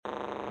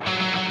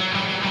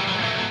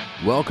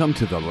Welcome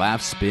to the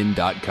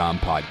laughspin.com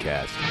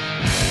podcast.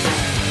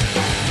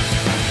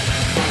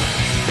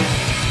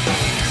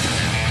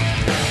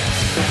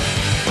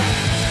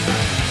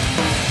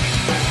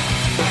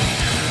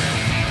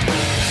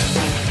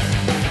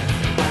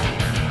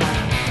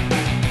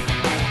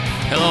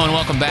 Hello and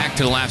welcome back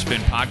to the Laughspin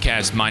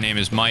podcast. My name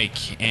is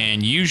Mike,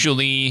 and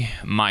usually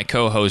my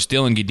co-host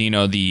Dylan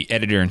Godino, the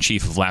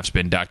editor-in-chief of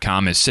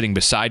laughspin.com, is sitting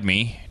beside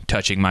me,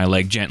 touching my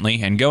leg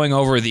gently, and going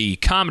over the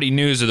comedy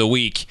news of the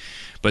week.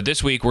 But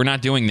this week, we're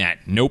not doing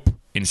that. Nope.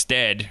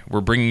 Instead,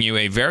 we're bringing you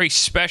a very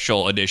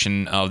special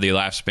edition of the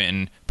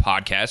Laughspin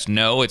podcast.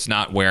 No, it's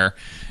not where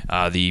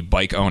the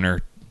bike owner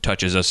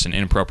touches us in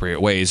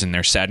inappropriate ways and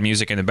there's sad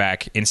music in the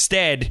back.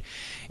 Instead,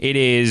 it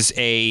is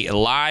a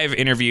live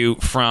interview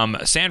from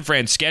San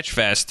Fran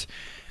Sketchfest.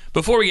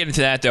 Before we get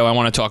into that, though, I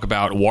want to talk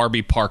about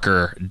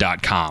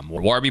warbyparker.com.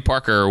 Warby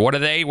Parker, what do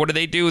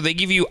they do? They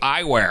give you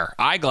eyewear,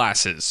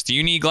 eyeglasses. Do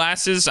you need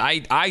glasses?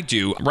 I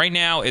do. Right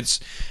now, I'm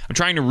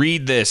trying to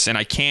read this, and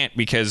I can't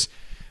because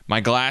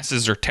my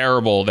glasses are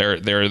terrible.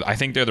 I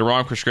think they're the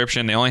wrong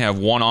prescription. They only have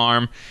one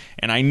arm,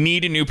 and I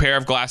need a new pair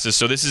of glasses.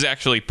 So this is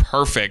actually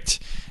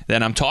perfect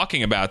that I'm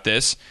talking about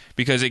this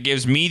because it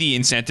gives me the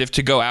incentive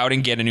to go out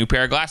and get a new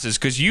pair of glasses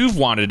because you've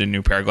wanted a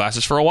new pair of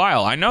glasses for a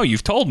while. I know,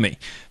 you've told me.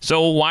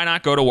 So why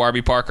not go to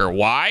Warby Parker?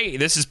 Why?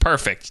 This is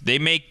perfect. They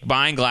make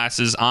buying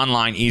glasses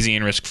online easy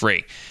and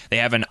risk-free. They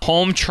have an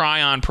home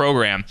try-on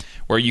program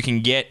where you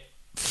can get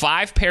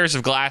 5 pairs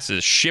of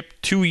glasses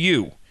shipped to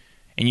you,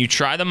 and you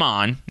try them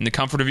on in the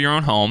comfort of your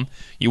own home.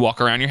 You walk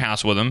around your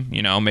house with them,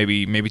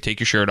 maybe take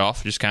your shirt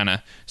off, just kind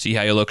of see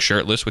how you look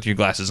shirtless with your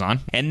glasses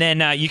on. And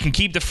then you can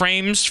keep the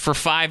frames for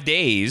 5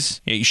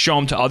 days. You show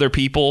them to other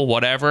people,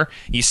 whatever.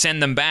 You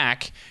send them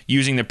back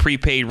using the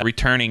prepaid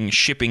returning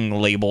shipping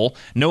label.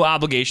 No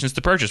obligations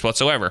to purchase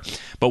whatsoever.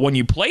 But when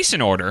you place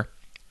an order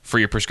for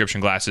your prescription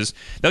glasses,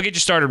 they'll get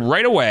you started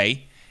right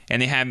away. And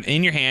they have them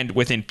in your hand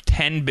within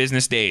 10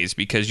 business days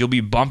because you'll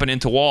be bumping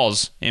into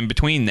walls in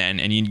between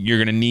then, and you're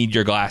going to need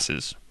your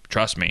glasses.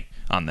 Trust me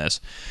on this.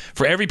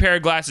 For every pair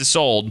of glasses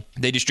sold,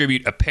 they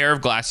distribute a pair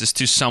of glasses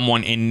to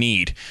someone in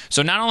need.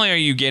 So not only are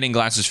you getting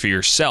glasses for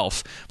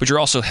yourself, but you're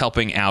also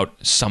helping out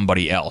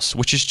somebody else,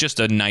 which is just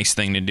a nice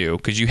thing to do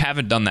because you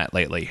haven't done that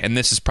lately, and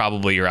this is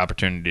probably your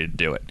opportunity to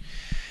do it.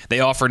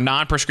 They offer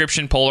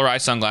non-prescription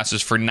polarized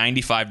sunglasses for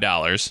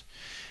 $95.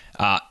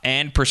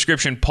 And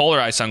prescription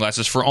polarized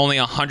sunglasses for only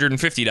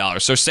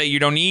 $150. So say you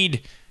don't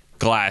need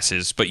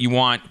glasses, but you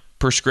want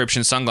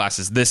prescription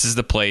sunglasses. This is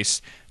the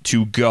place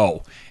to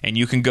go. And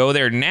you can go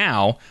there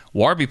now,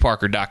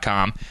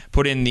 warbyparker.com,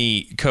 put in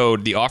the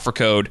offer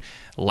code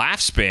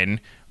LAUGHSPIN,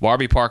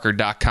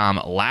 warbyparker.com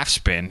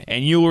LAUGHSPIN,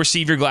 and you'll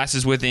receive your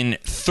glasses within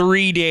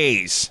 3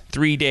 days.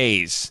 3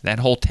 days. That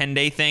whole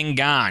 10-day thing,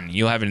 gone.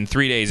 You'll have it in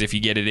 3 days if you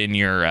get it in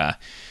your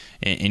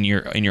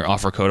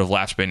offer code of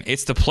LAUGHSPIN.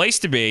 It's the place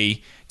to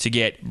be to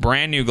get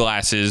brand new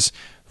glasses.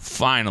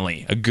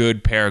 Finally, a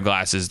good pair of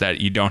glasses that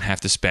you don't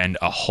have to spend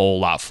a whole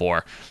lot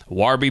for.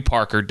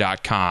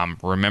 warbyparker.com.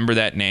 Remember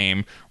that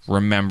name.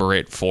 Remember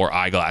it for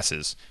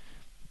eyeglasses.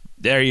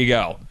 There you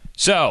go.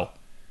 So,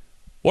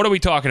 what are we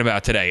talking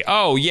about today?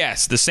 Oh,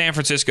 yes, the San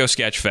Francisco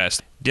Sketchfest.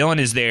 Dylan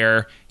is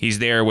there. He's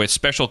there with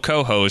special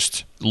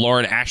co-host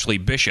Lauren Ashley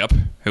Bishop,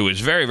 who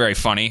is very, very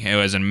funny, who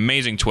has an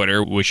amazing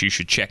Twitter, which you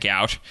should check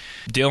out.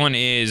 Dylan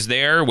is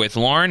there with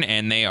Lauren,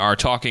 and they are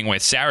talking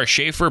with Sarah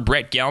Schaefer,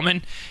 Brett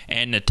Gelman,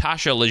 and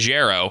Natasha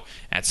Leggero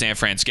at San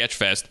Fran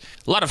Sketchfest.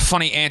 A lot of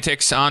funny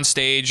antics on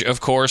stage, of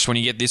course. When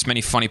you get this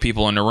many funny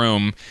people in the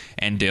room,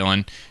 and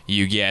Dylan,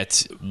 you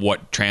get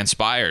what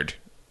transpired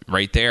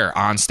right there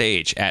on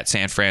stage at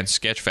San Fran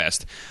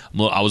Sketchfest.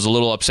 I was a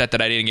little upset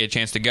that I didn't get a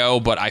chance to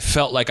go, but I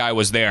felt like I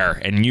was there,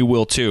 and you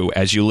will too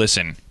as you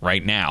listen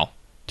right now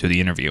to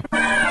the interview.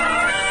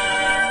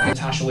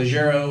 Natasha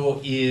Leggero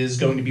is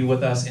going to be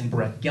with us, and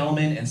Brett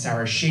Gelman and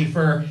Sarah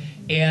Schaefer.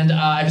 And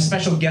I have a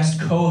special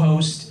guest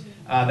co-host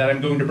that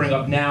I'm going to bring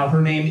up now.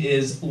 Her name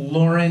is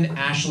Lauren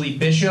Ashley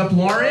Bishop.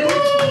 Lauren?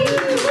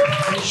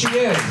 There she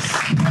is.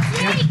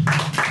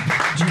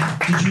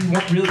 Did you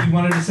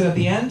wanted to sit at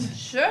the end?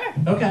 Sure.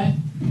 Okay.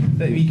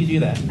 We could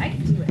do that. I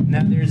can do it.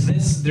 Now there's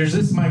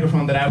this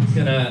microphone that I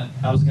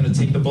was gonna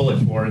take the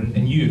bullet for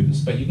and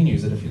use, but you can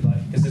use it if you'd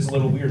like, because it's a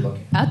little weird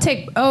looking. I'll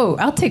take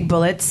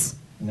bullets.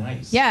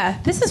 Nice. Yeah,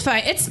 this is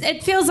fine.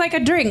 It feels like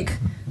a drink.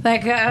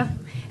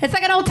 It's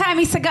like an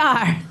old-timey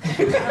cigar.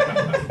 Say,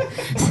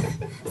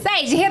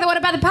 did you hear the one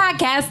about the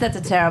podcast? That's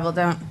a terrible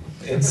don't.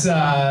 It's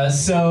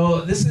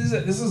so this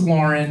is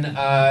Lauren.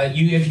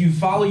 If you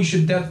follow, you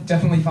should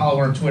definitely follow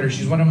her on Twitter.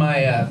 She's one of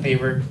my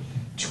favorite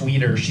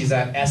tweeters. She's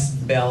at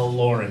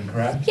 @SBellLauren,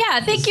 correct? Yeah,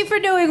 thank you for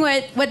doing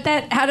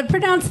how to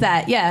pronounce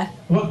that. Yeah.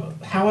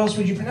 How else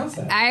would you pronounce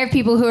that? I have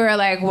people who are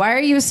like, "Why are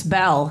you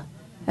Spell?"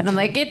 And I'm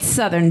like, "It's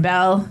Southern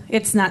Belle.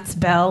 It's not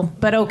Spell,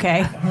 but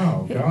okay."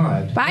 Oh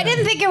God. But I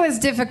didn't think it was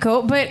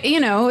difficult, but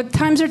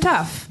times are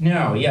tough.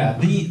 No, yeah.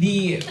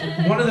 The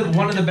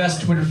one of the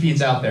best Twitter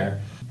feeds out there.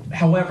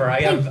 However,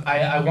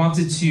 I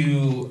wanted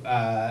to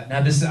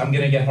now this I'm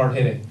gonna get hard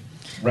hitting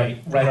right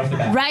off the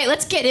bat. Right,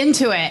 let's get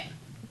into it.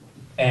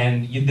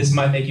 this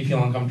might make you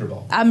feel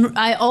uncomfortable.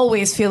 I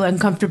always feel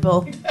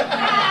uncomfortable.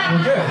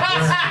 Well, good.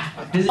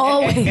 Does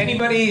Always.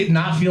 anybody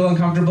not feel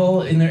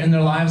uncomfortable in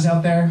their lives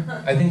out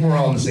there? I think we're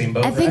all in the same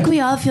boat. I think right? we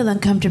all feel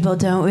uncomfortable,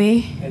 don't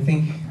we? I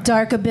think.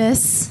 Dark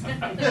abyss.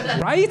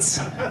 Right?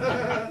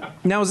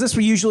 Now, is this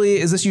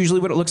usually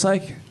what it looks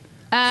like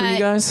for you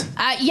guys?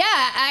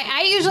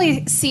 I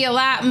usually see a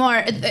lot more.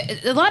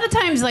 A lot of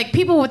times, like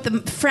people with the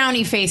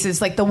frowny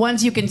faces, like the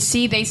ones you can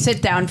see, they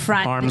sit down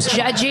front,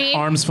 judgy.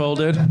 Arms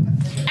folded.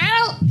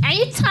 Are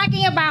you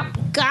talking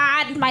about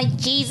God, my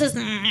Jesus?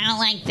 I don't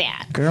like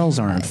that. Girls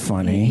aren't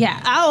funny.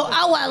 Yeah.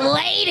 Oh, a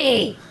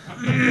lady.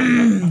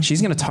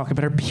 She's going to talk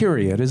about her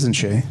period, isn't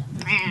she?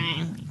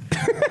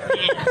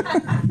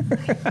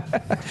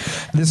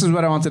 This is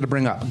what I wanted to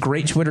bring up.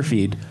 Great Twitter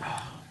feed.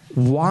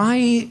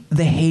 Why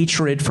the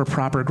hatred for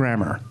proper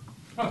grammar?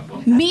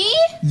 Me?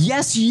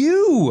 Yes,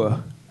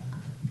 you.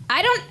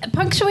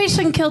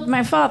 Punctuation killed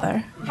my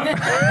father.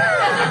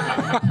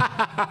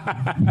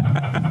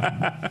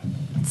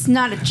 It's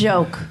not a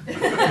joke.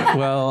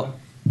 Well,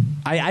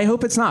 I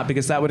hope it's not,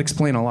 because that would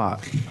explain a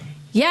lot.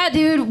 Yeah,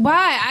 dude,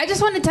 why? I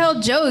just want to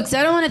tell jokes.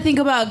 I don't want to think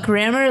about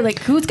grammar. Like,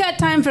 who's got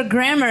time for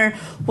grammar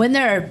when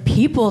there are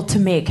people to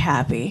make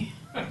happy?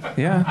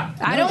 Yeah.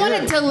 I don't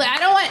want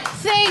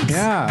thanks.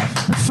 Yeah.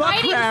 Fuck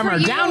Fighting grammar. for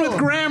you. Down with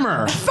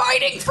grammar.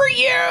 Fighting for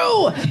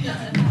you.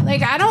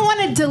 Like, I don't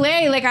want to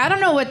delay. Like, I don't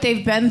know what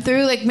they've been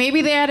through. Like,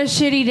 maybe they had a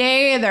shitty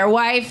day, their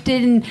wife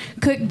didn't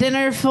cook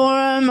dinner for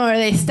them, or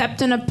they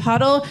stepped in a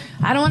puddle.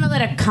 I don't want to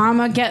let a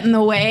comma get in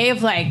the way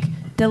of, like,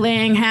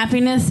 delaying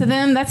happiness to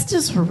them. That's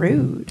just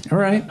rude. All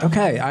right.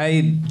 Okay.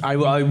 I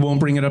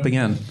won't bring it up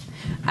again.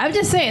 I'm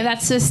just saying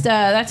that's just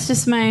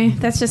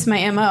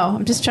my MO.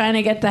 I'm just trying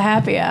to get the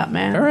happy out,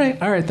 man. All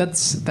right.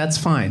 That's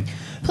fine.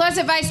 Plus,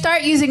 if I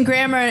start using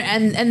grammar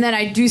and then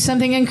I do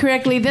something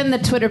incorrectly, then the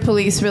Twitter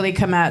police really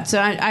come out.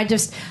 So I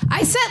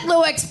set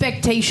low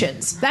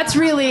expectations. That's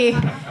really,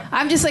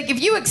 I'm just like,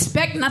 if you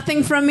expect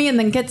nothing from me and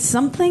then get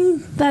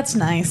something, that's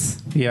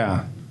nice.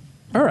 Yeah.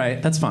 All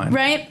right. That's fine.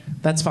 Right?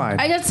 That's fine.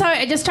 I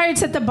just try to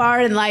set the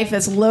bar in life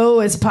as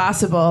low as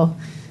possible.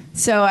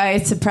 So I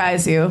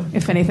surprise you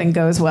if anything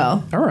goes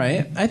well. All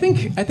right. I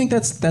think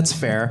that's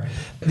fair.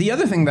 The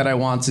other thing that I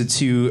wanted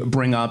to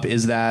bring up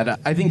is that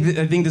I think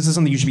this is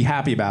something you should be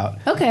happy about.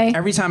 Okay.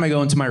 Every time I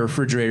go into my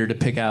refrigerator to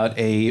pick out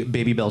a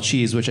Baby Bell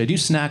cheese, which I do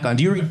snack on.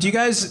 Do you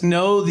guys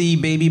know the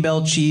Baby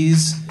Bell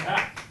cheese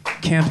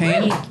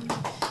campaign?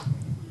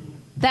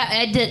 That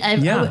I did.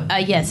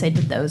 Yes, I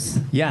did those.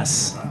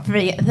 Yes.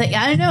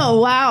 I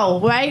know.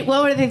 Wow. Right?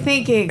 What were they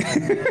thinking?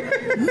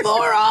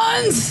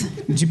 Morons.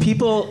 Do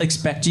people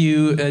expect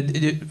you?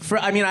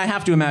 I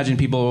have to imagine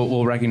people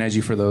will recognize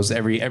you for those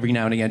every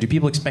now and again. Do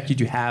people expect you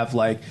to have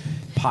like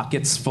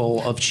pockets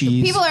full of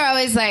cheese? People are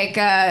always like,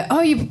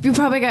 "Oh, you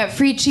probably got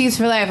free cheese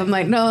for life." I'm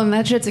like, "No,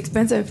 that shit's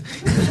expensive."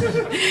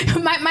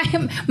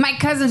 my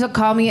cousins will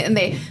call me and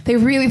they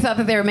really thought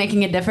that they were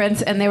making a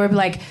difference, and they were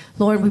like,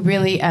 "Lauren, we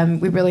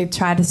really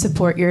try to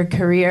support your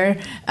career,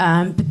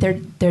 but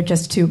they're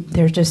just too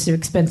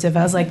expensive."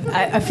 I was like,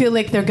 I feel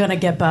like they're gonna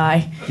get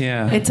by.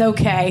 Yeah, it's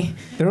okay.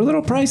 They're a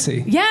little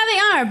pricey. Yeah, they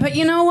are. But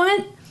you know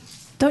what?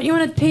 Don't you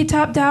want to pay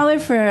top dollar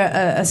for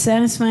a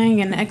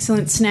satisfying and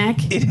excellent snack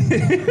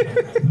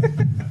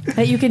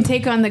that you can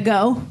take on the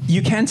go?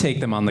 You can take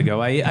them on the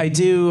go. I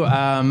do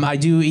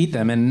eat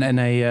them, and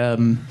I.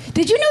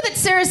 Did you know that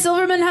Sarah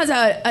Silverman has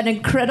an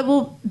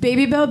incredible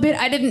Baby Bell bit?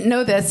 I didn't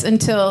know this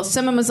until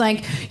someone was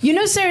like, "You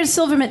know, Sarah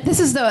Silverman." This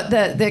is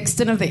the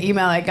extent of the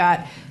email I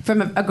got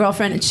from a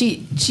girlfriend, and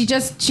she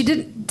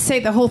didn't say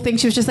the whole thing.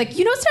 She was just like,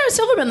 "You know, Sarah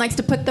Silverman likes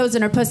to put those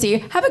in her pussy.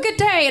 Have a good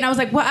day." And I was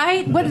like,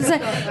 what is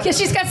that? Yeah,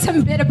 she's got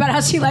some bit about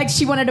how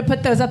she wanted to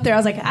put those up there. I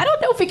was like, I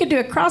don't know if we could do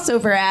a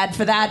crossover ad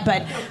for that,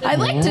 but I'd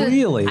like to.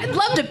 Really? I'd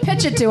love to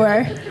pitch it to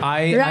her.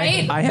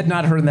 Right? I had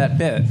not heard that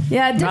bit.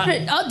 Yeah,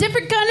 different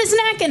kind of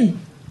snacking.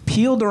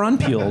 Peeled or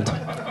unpeeled?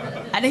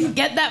 I didn't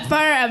get that far.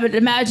 I would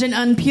imagine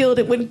unpeeled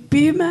it would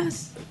be a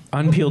mess.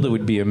 Unpeeled, it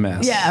would be a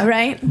mess. Yeah,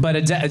 right? But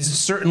it's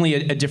certainly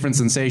a different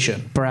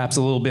sensation. Perhaps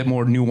a little bit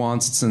more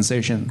nuanced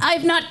sensation.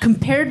 I've not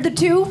compared the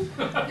two.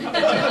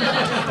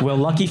 Well,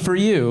 lucky for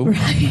you,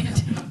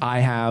 right. I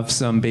have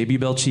some Baby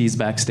Bell cheese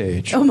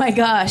backstage. Oh my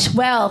gosh!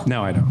 Well,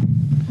 no, I don't.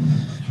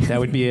 That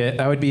would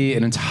be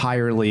an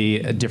entirely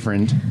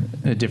different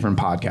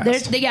podcast.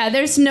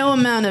 There's no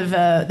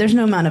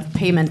amount of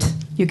payment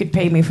you could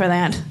pay me for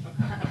that.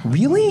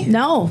 Really?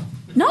 No.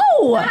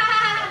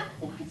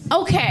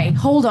 Okay,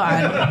 hold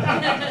on.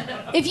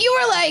 If you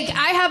were like,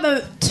 I have a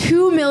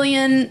 $2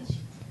 million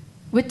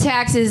with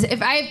taxes.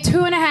 If I have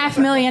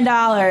 $2.5 million,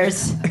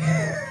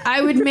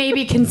 I would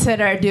maybe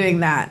consider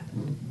doing that.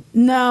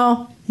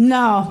 No,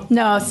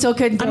 still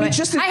couldn't do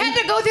it. I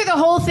had to go through the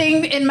whole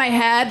thing in my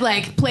head,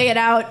 like play it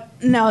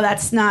out. No,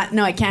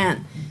 I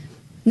can't.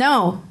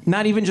 No.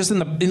 Not even just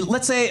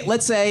let's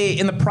say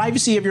in the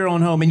privacy of your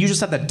own home, and you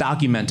just have to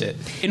document it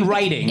in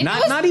writing,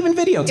 not even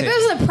videotape. If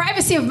it was the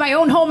privacy of my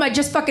own home, I'd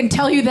just fucking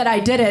tell you that I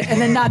did it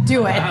and then not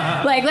do it.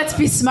 Like, let's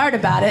be smart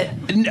about it.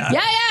 Yeah,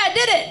 I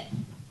did it.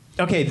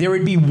 okay, there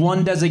would be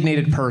one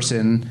designated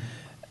person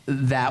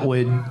that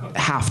would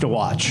have to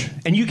watch,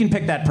 and you can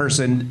pick that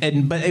person,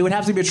 but it would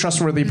have to be a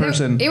trustworthy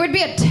person. It would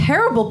be a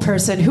terrible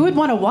person. Who would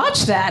want to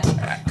watch that?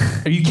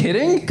 Are you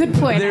kidding? Good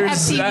point. I have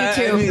seen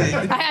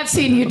YouTube. I have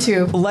seen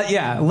YouTube.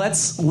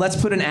 Let's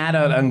put an ad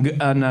out on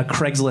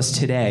Craigslist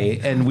today,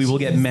 and we will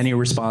get many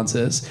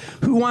responses.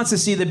 Who wants to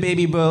see the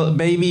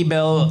Baby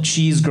Bell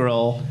cheese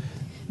girl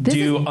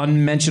do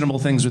unmentionable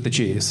things with the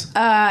cheese?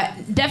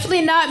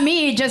 Definitely not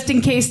me, just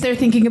in case they're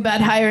thinking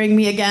about hiring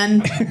me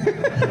again.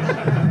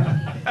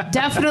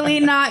 Definitely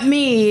not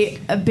me,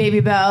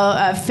 Baby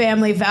Bell,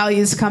 Family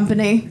Values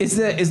Company. Is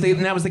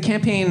the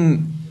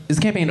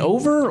campaign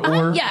over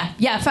or?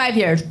 Yeah, 5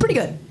 years. Pretty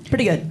good.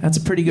 That's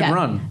a pretty good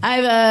run.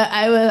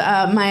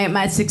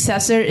 My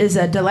successor is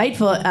a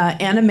delightful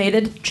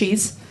animated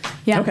cheese.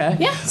 Yeah. Okay.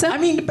 Yeah. So I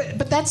mean,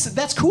 but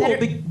that's cool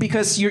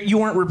because you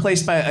weren't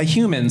replaced by a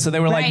human, so they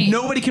were like,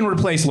 nobody can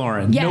replace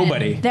Lauren. yeah,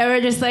 Nobody. They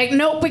were just like,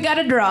 nope, we got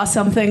to draw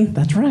something.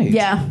 That's right.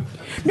 Yeah.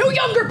 No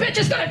younger bitch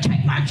is gonna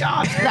take my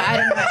job. I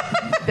don't know.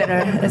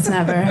 Bitter. It's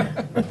never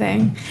a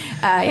thing.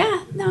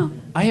 Yeah. No.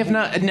 I have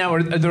not. Now,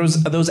 are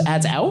those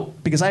ads out?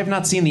 Because I have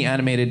not seen the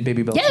animated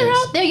Baby Bell. Yeah, they're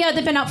out there. Yeah,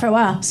 they've been out for a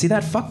while. See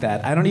that? Fuck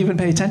that. I don't even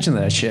pay attention to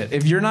that shit.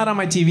 If you're not on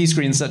my TV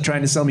screen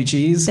trying to sell me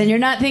cheese, Then you're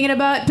not thinking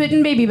about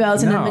putting Baby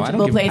Bells in no,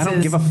 unmentionable places. I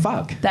don't give a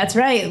fuck. That's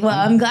right. Well,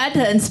 I'm glad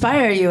to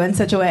inspire you in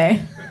such a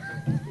way.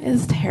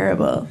 It's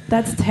terrible.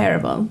 That's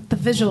terrible. The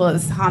visual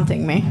is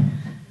haunting me.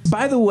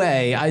 By the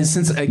way,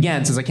 since I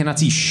cannot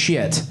see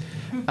shit,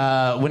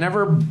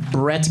 whenever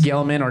Brett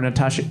Gelman or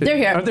Natasha... They're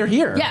here. Oh, they're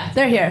here? Yeah,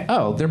 they're here.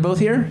 Oh, they're both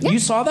here? Yeah. You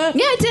saw that?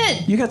 Yeah, I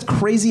did. You got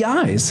crazy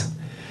eyes.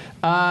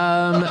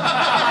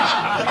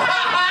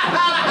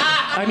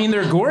 I mean,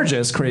 they're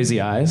gorgeous, crazy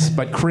eyes,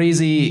 but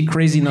crazy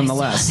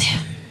nonetheless.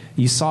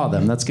 You saw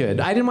them. That's good.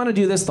 I didn't want to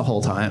do this the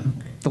whole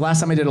time. The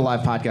last time I did a live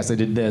podcast, I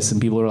did this, and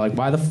people were like,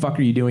 why the fuck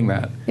are you doing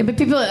that? Yeah, but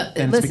people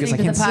listening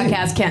to the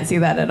podcast can't see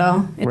that at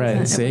all. It Right,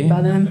 doesn't see?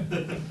 bother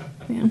them.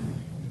 Yeah.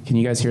 Can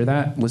you guys hear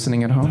that,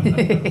 listening at home?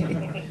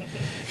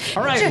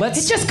 All right, It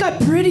just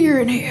got prettier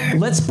in here.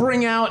 let's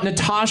bring out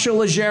Natasha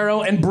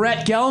Leggero and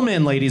Brett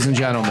Gelman, ladies and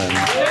gentlemen.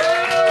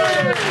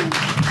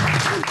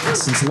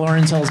 Since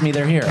Lauren tells me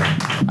they're here,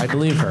 I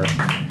believe her.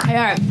 All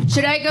right.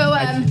 Should I go?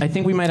 I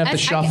think we might have to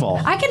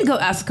shuffle. I can go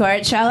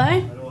escort, shall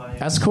I?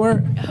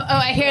 Escort? Oh,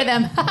 I hear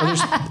them.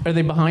 Are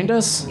they behind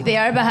us? They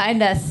are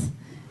behind us.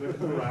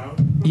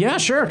 Yeah,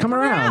 sure. Come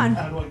around.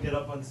 How do I get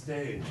up on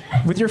stage?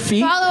 With your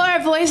feet? Follow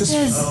our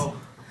voices. Oh,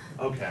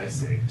 okay, I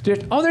see.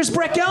 Oh, there's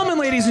Brett Gelman,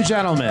 ladies and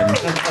gentlemen.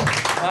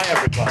 Hi,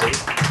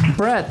 everybody.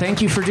 Brett,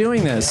 thank you for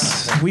doing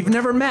this. We've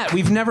never met.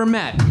 Never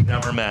met.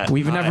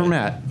 We've never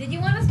met. Did you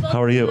want us both?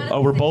 How are you?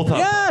 Oh, we're both up.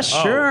 Yeah,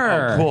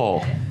 sure. Oh,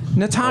 cool.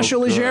 Natasha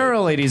Oh, good.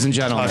 Leggero, ladies and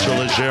gentlemen.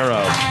 Natasha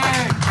Leggero.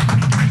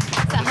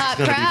 It's a hot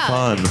It's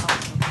crowd. gonna be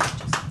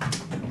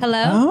fun.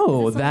 Hello?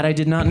 Oh, that I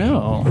did not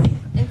know.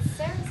 It's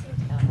Sarah's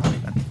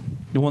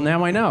Well,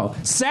 now I know.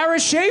 Sarah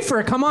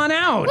Schaefer, come on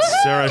out.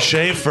 Sarah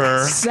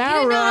Schaefer.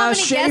 Sarah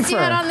Schaefer.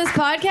 this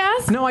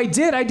podcast? No, I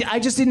did. I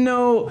just didn't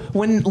know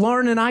when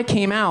Lauren and I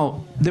came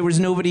out, there was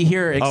nobody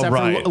here except Oh,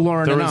 right. for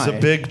Lauren there and I. was a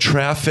big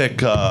traffic.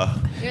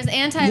 There's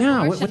anti-abortion.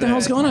 Yeah, what the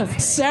hell's going on?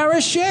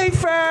 Sarah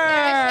Schaefer!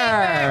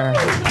 Sarah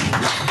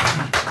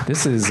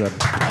This is a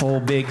whole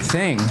big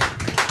thing.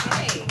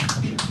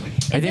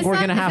 I think we're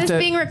going to have Is to...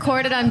 this being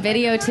recorded on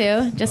video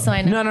too? Just so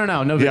I know.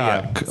 No video.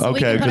 Yeah. So we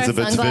Okay, can put because our if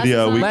it's sunglasses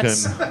video, on? we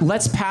Let's can.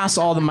 let's pass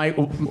all the mic.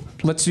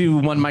 Let's do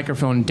one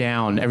microphone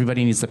down.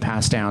 Everybody needs to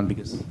pass down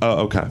because...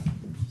 Oh, okay.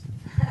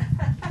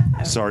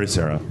 Sorry,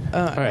 Sarah.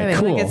 All right,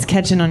 cool. Like it's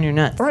catching on your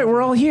nuts. All right,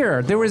 we're all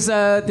here. There was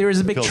a big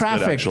Feels good,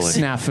 traffic actually.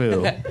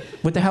 snafu.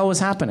 What the hell was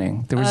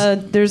happening? There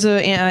was There's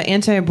a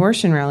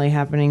anti-abortion rally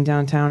happening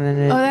downtown, and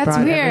it that's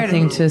brought weird.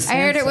 everything to a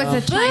I heard it was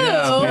a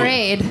standstill. Chinese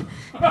parade.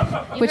 You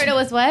heard it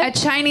was what? A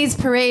Chinese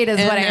parade is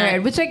And what I that-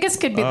 heard, which I guess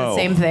could be the Oh.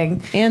 same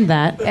thing. and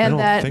that. I And don't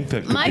that think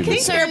that could My be the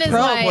concern is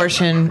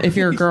Pro-abortion if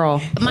you're a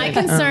girl. My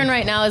concern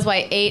right now is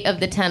why 8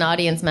 of the 10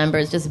 audience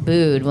members just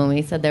booed when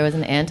we said there was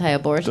an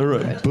anti-abortion.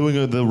 They're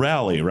booing the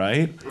rally,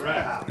 right?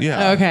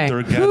 Yeah. Okay.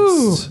 They're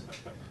Whew. against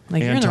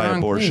Like you're in the wrong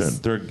anti-abortion. place.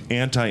 They're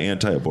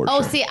anti-abortion.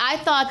 Oh, see, I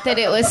thought that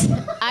it was.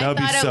 I That'd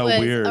be thought so it was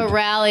weird. a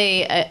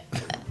rally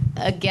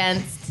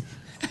against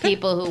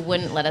people who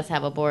wouldn't let us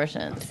have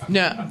abortions.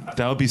 No.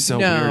 That would be so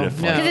No, weird if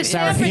no. like, 'Cause it's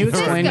Sarah, San can you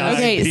Francisco. explain that?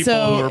 Okay, people who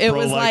so are it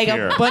was pro-life like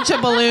here. a bunch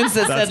of balloons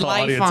that That's said the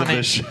life audience on of it.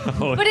 this show.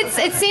 But it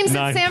seems in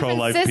Nine San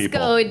pro-life Francisco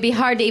people. it'd be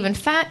hard to even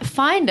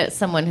find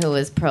someone who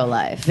was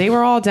pro-life. They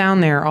were all down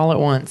there all at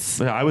once.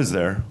 Yeah, I was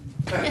there.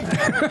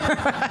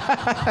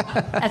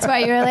 that's why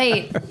you're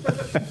late.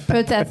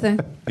 Protesting.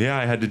 Yeah,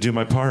 I had to do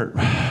my part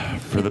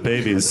for the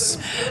babies.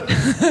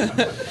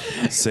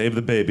 Save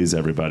the babies,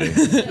 everybody.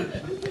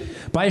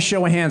 by a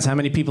show of hands, how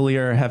many people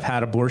here have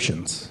had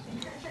abortions?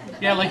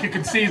 Yeah, like you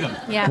can see them.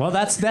 Yeah. Well,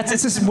 that's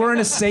it's just, we're in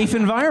a safe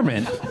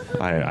environment.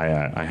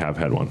 I have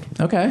had one.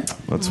 Okay.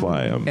 That's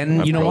why I'm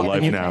You know what? pro-life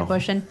And you- now.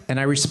 Abortion. And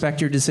I respect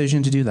your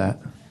decision to do that.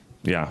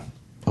 Yeah.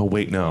 Oh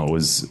wait, no, it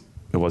was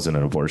It wasn't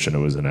an abortion. It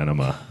was an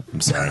enema.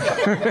 I'm sorry.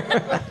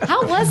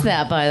 How was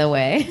that, by the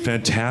way?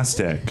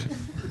 Fantastic.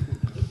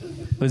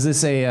 Was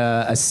this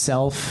a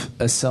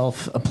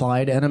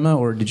self-applied enema,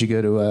 or did you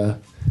go to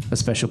a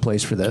special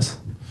place for this?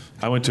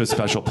 I went to a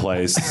special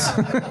place.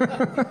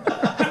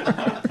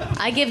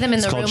 I give them in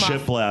It's the called room.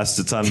 Shit Blast.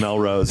 It's on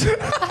Melrose.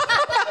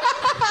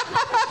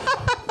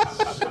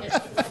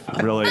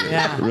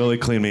 Really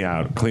cleaned me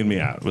out. Cleaned me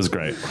out. It was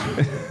great.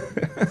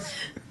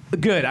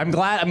 Good. I'm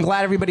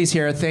glad everybody's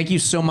here. Thank you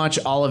so much,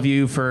 all of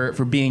you, for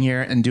being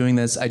here and doing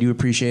this. I do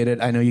appreciate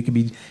it. I know you could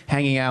be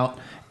hanging out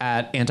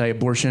at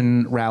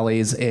anti-abortion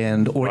rallies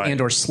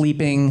or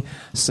sleeping.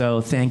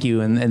 So thank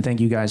you, and thank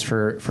you guys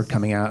for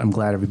coming out. I'm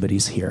glad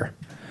everybody's here.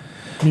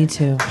 Me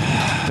too.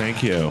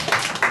 Thank you.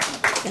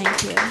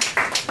 Thank you.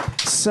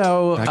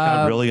 So That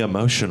got really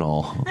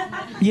emotional.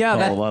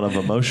 Yeah, a lot of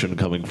emotion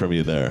coming from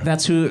you there.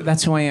 That's who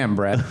I am,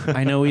 Brett.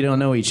 I know we don't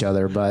know each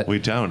other, but we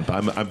don't.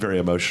 I'm very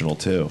emotional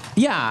too.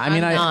 Yeah, I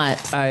mean, I'm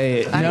not.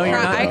 No, you're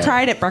not. I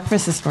cried at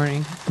breakfast this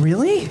morning.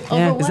 Really?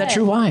 Yeah. Is that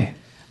true? Why?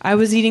 I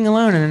was eating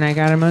alone and I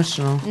got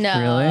emotional. No.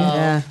 Really?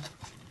 Yeah.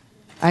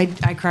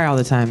 I cry all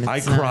the time. I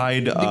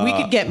cried. We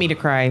could get me to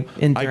cry.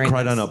 I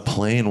cried on a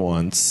plane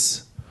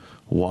once,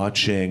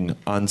 watching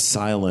on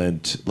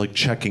silent, like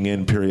checking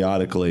in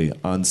periodically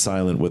on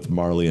silent with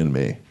Marley and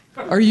Me.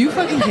 Are you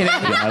fucking kidding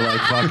me? Yeah,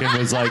 I fucking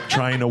was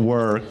trying to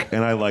work,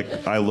 and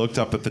I looked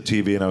up at the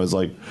TV and I was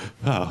like,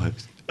 oh,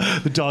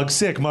 the dog's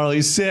sick.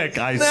 Marley's sick.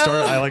 I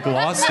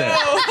lost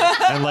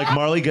it, and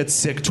Marley gets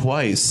sick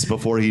twice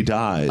before he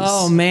dies.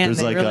 Oh man,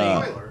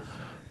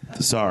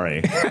 There's sorry,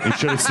 you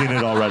should have seen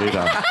it already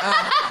though.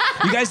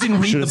 You guys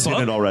didn't read the book? Should have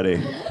seen it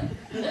already.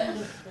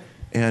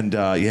 And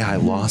I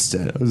lost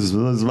it. It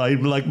was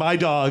like my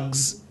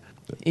dogs.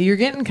 You're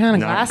getting kind of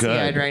Not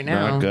glassy-eyed good. right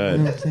now. Not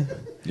good.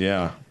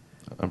 Yeah,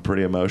 I'm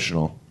pretty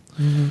emotional.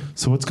 Mm-hmm.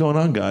 So what's going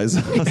on, guys?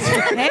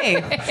 Hey,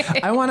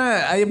 I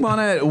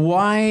wanna.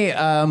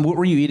 Why? What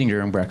were you eating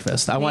during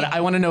breakfast? I want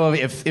to know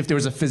if there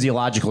was a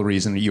physiological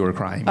reason that you were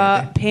crying.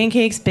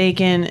 pancakes,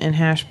 bacon, and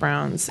hash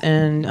browns,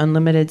 and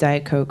unlimited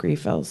Diet Coke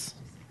refills.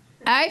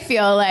 I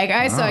feel like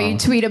I saw you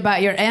tweet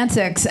about your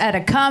antics at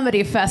a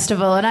comedy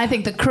festival, and I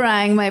think the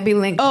crying might be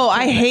linked. Oh,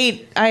 I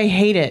hate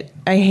it.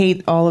 I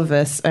hate all of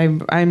this.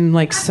 I'm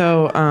like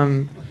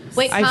so.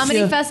 Wait,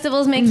 comedy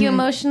festivals make you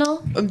emotional?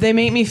 They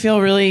make me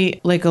feel really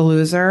like a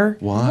loser.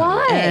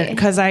 Why?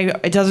 Because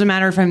it doesn't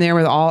matter if I'm there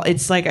with all.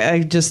 It's like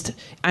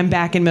I'm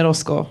back in middle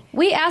school.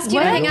 We asked you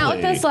to hang out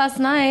with us last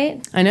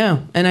night. I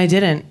know, and I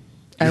didn't.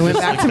 I went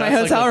back to my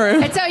hotel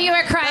room. And so you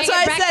were crying That's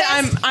why at I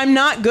breakfast? said I'm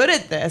not good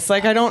at this.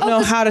 Like I don't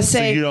know how to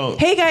say, you don't-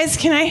 "Hey guys,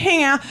 can I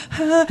hang out?"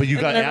 But you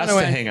got asked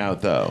to hang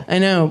out though. I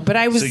know, but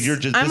I was. So you're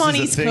just- I'm this on is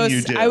a East thing Coast.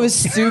 you do. I was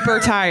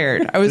super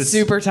tired. I was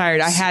super tired.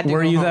 I had to.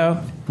 Were go you home.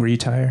 though? Were you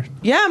tired?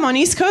 Yeah, I'm on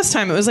East Coast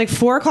time. It was like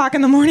 4:00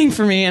 in the morning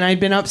for me, and I'd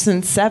been up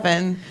since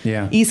 7.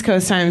 Yeah. East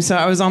Coast time, so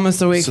I was almost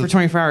awake for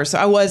 24 hours. So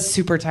I was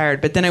super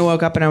tired. But then I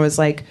woke up and I was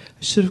like,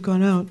 I should have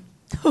gone out.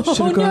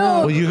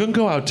 Well, you can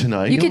go out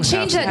tonight. You can don't have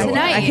change to that go out.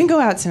 tonight. I can go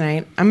out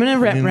tonight. I'm gonna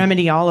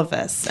remedy all of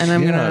this, and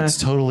I'm Yeah, gonna. it's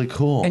totally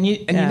cool. And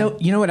you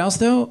know what else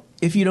though?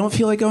 If you don't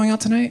feel like going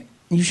out tonight,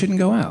 you shouldn't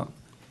go out.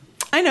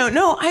 I know.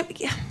 No,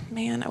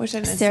 man, I wish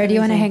I didn't. Sarah, do you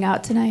want to hang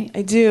out tonight?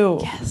 I do.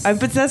 Yes.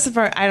 But that's the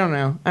part. I don't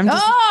know. I'm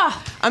just.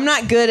 I'm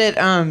not good at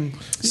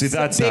See,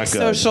 that's big not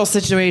good. social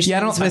situations Yeah,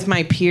 I don't- with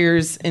my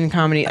peers in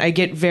comedy. I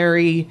get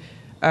very.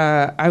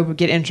 I would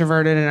get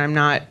introverted, and I'm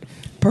not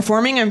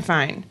performing. I'm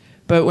fine,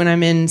 but when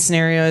I'm in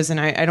scenarios and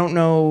I don't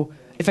know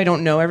if I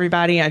don't know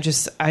everybody, I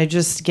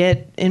just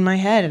get in my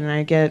head and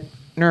I get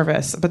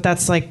nervous. But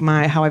that's like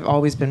how I've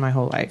always been my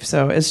whole life.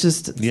 So it's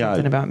just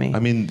something about me. I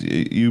mean,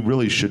 you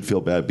really should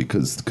feel bad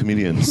because the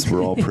comedians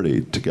were all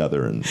pretty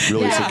together and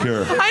really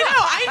secure. I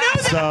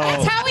know. So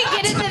That's how we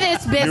get into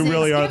this business. you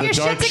really are Get the your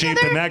dark shit sheep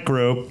together. in that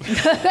group.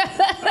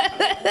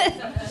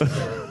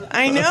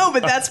 I know,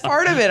 but that's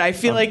part of it. I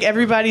feel like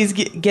everybody's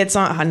gets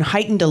on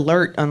heightened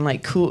alert on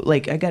like cool,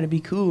 like I got to be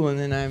cool, and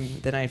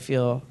then I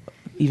feel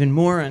even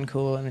more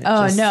uncool, and it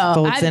just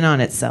folds in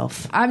on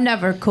itself. I'm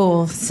never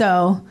cool,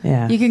 so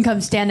Yeah. you can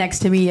come stand next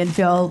to me and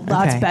feel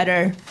lots Okay.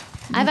 better.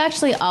 I've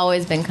actually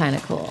always been kind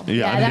of cool.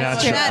 Yeah,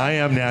 that's true. I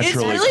am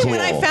naturally It's really cool.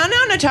 when I found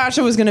out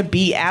Natasha was going to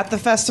be at the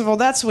festival.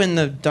 That's when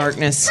the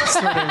darkness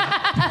sort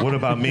of. What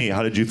about me?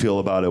 How did you feel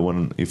about it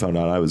when you found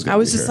out I was going to I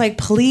was just like,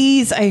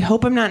 please, I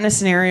hope I'm not in a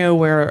scenario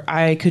where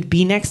I could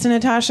be next to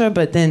Natasha,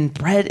 but then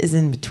Brett is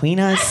in between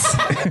us,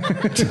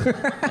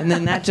 and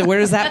then where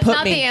does that That's put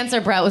not me? the answer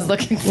Brett was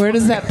looking for. Where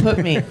does that put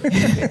me?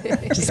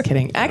 Just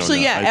kidding.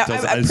 Actually, yeah, I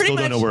pretty still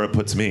much. don't know where it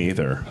puts me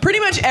either. Pretty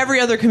much every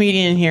other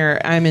comedian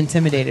here, I'm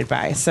intimidated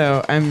by.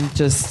 So I'm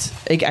just,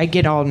 I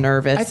get all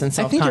nervous and I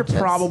self-conscious. think you're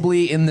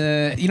probably in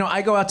the.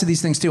 I go out to these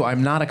things too.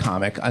 I'm not a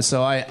comic,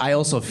 so I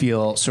also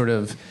feel sort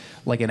of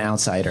like an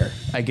outsider.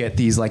 I get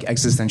these like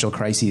existential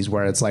crises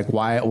where it's like,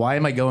 why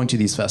am I going to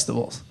these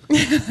festivals?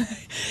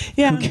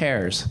 Yeah. Who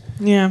cares?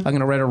 Yeah. I'm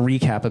gonna write a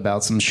recap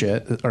about some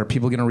shit. Are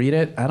people gonna read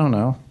it? I don't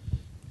know.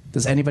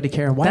 Does anybody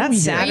care? Why That's are we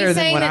sad. here? Are you Sadder than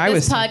saying what that I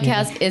this was thinking.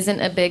 podcast isn't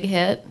a big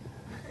hit?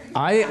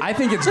 I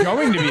think it's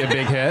going to be a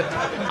big hit.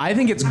 I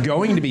think it's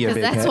going to be a 'Cause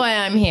big that's hit. why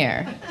I'm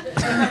here.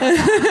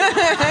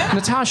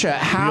 Natasha,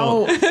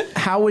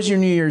 how was your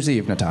New Year's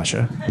Eve,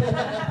 Natasha?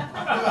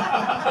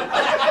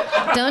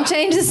 Don't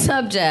change the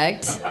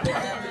subject.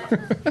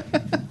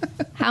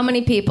 How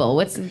many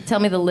people? Tell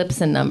me the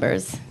Lipson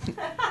numbers.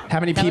 How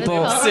many That was people?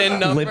 called? Lipson?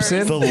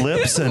 The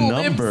lips and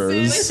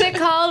numbers. What's it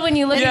called when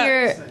you look at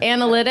your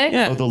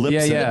analytics? Oh, the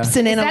lips. Yeah. Is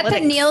that the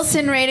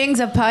Nielsen ratings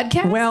of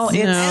podcasts? Well, it's,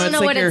 I don't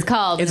know what it's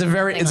called. It's a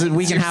very.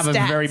 We can have a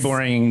stats. very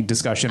boring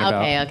discussion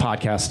about Okay.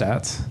 podcast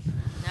stats,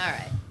 All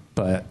right.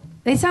 but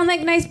They sound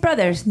like nice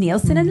brothers,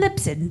 Nielsen and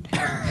Lipson.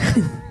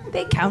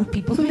 They count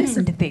people who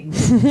listen to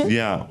things.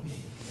 Yeah.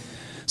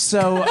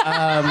 so.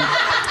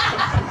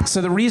 So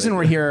the reason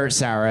we're here,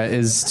 Sarah,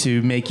 is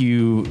to make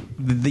you.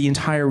 The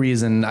entire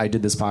reason I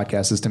did this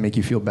podcast is to make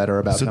you feel better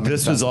about. So coming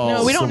this to was all.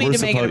 No, we don't so need we're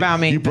to make it supposed- about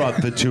me. You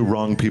brought the two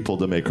wrong people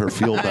to make her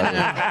feel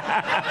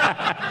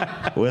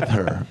better. With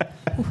her.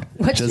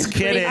 Just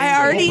kidding. I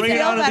already we'll bring it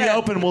feel out in the better.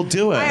 open. We'll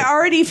do it. I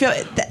already feel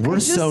it. We're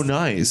so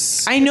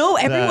nice. I know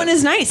everyone that-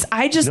 is nice.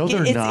 I just No,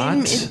 they're it's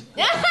not.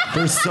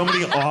 There's so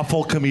many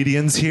awful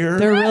comedians here.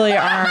 there really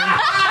are.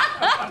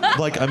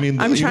 Like, I mean,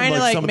 I'm even trying to,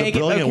 like like, some of the make it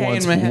brilliant okay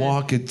ones in my head.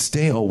 walk and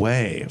stay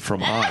away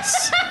from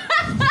us.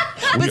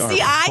 But are see,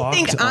 I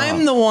think fucked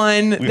I'm up. the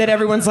one that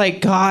everyone's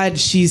like, God,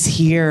 she's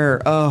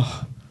here.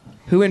 Oh,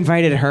 who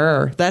invited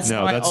her? That's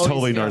No, how I that's always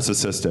totally feel.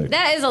 narcissistic.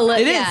 That is a little.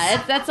 It is.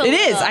 Yeah, that's a It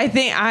little. is. I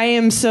think I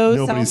am so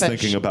Nobody's selfish.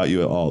 thinking about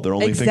you at all. They're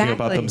only thinking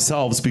about Exactly.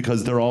 themselves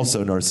because they're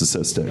also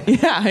narcissistic.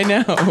 Yeah, I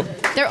know.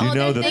 They're You only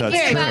know that thinking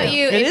that's about true.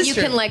 you It if is you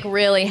true. can like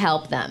really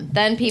help them.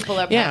 Then people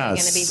are probably going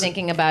to be Yes.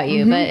 thinking about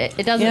you. But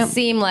it doesn't Yep.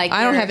 seem like I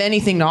don't you're- have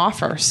anything to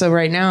offer. So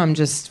right now I'm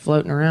just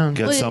floating around.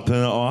 Get something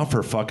to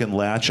offer. Fucking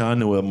latch on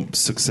to a real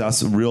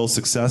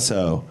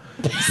successo.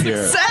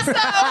 Here.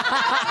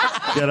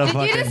 Get a You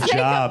fucking just make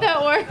job. up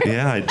that word.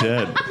 Yeah, I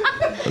did.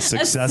 A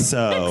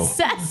successo.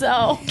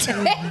 Successful. I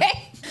You're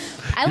like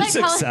how Please,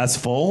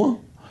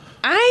 successful.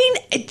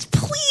 I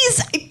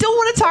don't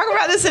want to talk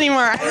about this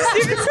anymore. I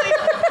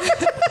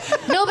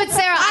seriously. No, but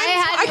Sarah,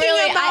 I'm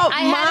talking about I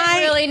hadn't my-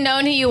 really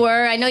known who you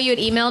were. I know you had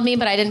emailed me,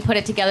 but I didn't put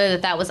it together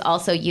that was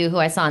also you who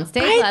I saw on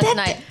stage last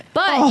night.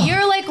 But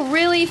you're like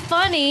really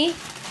funny,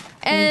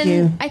 and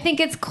you. I think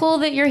it's cool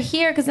that you're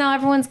here because now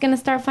everyone's going to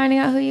start finding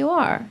out who you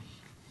are.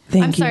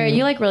 I'm sorry, are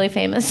you like really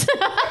famous?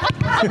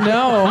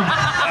 No.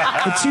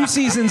 the 2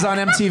 seasons on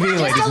MTV,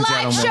 ladies Just a and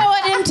live gentlemen. show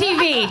on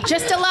MTV.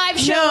 Just a live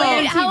show No.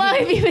 on MTV. How long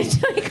have you been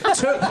doing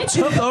comedy?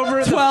 Took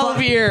over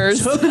 12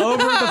 years. Took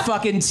over the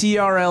fucking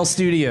TRL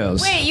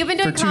studios. Wait, you've been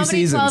doing for 2 comedy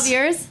seasons. 12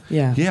 years?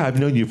 Yeah. Yeah, I've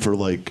known you for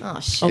like Oh,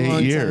 shit.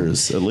 8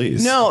 years at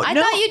least. No, I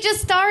no. thought you just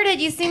started.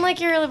 You seem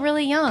like you're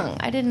really young.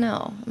 I didn't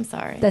know. I'm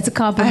sorry. That's a I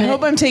compliment.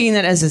 hope I'm taking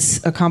that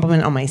as a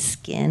compliment on my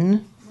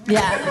skin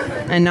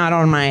yeah. and not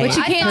on my. Which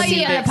you I can't thought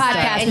see you on the had sex,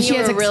 podcast, and but she you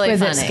has were really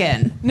exquisite funny.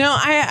 skin. No,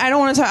 I don't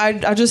want to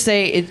talk. I'll just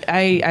say it.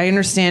 I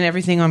understand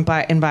everything on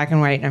in black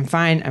and white. I'm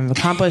fine. I'm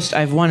accomplished.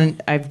 I've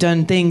won. I've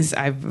done things.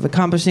 I've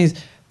accomplished things.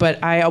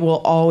 But I will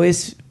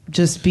always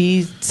just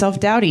be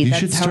self-doubty. You That's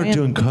should how start I am.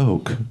 doing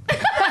coke.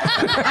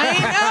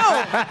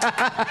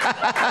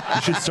 I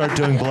You should start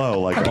doing blow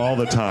like all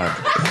the time.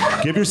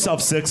 Give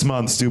yourself 6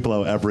 months, do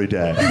blow every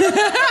day.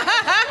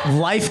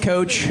 Life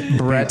coach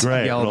Brett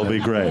Great, Gelman. it'll be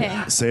great.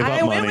 Save know.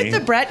 up I went money. with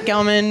the Brett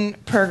Gelman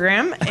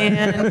program,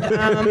 and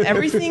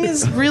everything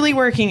is really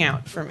working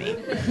out for me.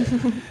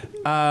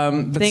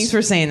 Thanks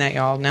for saying that,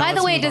 y'all. Now By the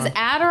let's way, move does on.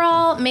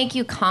 Adderall make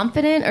you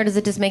confident or does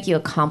it just make you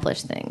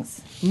accomplish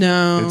things?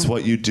 No. It's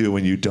what you do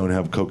when you don't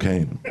have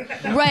cocaine.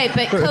 Right,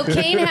 but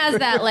cocaine has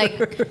that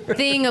like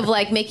thing of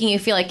like making you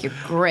feel like you're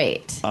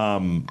great.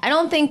 I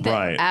don't think that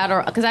right.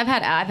 Adderall, because I've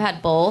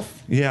had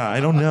both, Yeah, I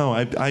don't know.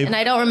 and I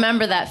I don't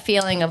remember that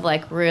feeling of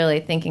like really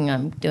thinking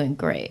I'm doing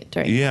great.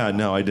 During yeah,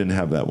 no, I didn't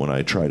have that when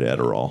I tried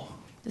Adderall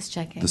Just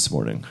checking. this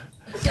morning.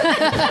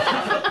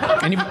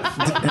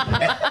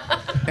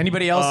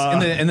 Anybody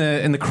else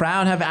in the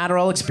crowd have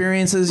Adderall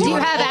experiences? Do you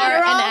have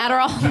Adderall? An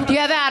Adderall? Do you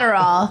have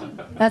Adderall?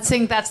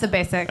 That's the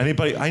basic.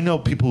 Anybody? I know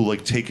people who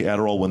like take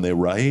Adderall when they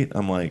write.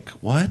 I'm like,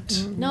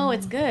 what? No,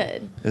 it's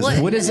good. Is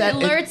it? What is that?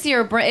 It alerts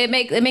your brain.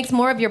 It makes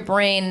more of your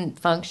brain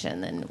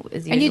function than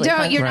is usually. And you don't.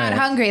 function. You're not Right.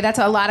 hungry. That's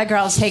what a lot of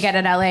girls take it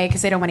in LA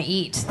because they don't want to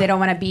eat. They don't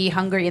want to be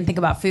hungry and think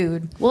about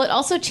food. Well, it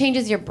also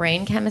changes your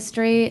brain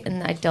chemistry,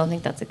 and I don't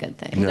think that's a good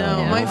thing. No, No,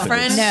 I my don't think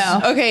friend.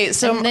 it's- No. Okay,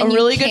 so And a then you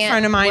really good can't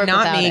friend of mine, work not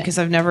without me, it. because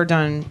I've never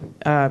done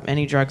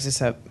any drugs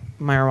except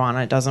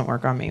marijuana. It doesn't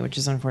work on me, which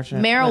is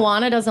unfortunate.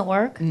 Marijuana doesn't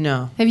work. But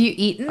no, Have you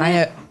eaten?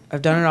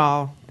 I've done it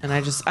all, and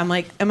I'm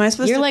like, am I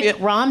supposed You're to? like feel,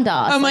 Ram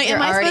Dass. I'm like, you're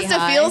am I already supposed to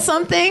high. feel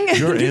something?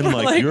 You're in People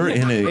are like you're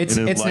in a. It's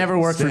in an never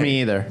enlightened worked for state.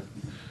 me either.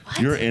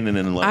 You're in an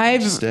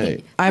enlightened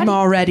state. I'm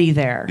already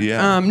there.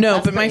 Yeah. No,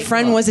 That's but my pretty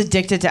friend cool. was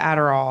addicted to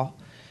Adderall.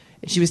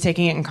 She was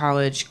taking it in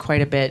college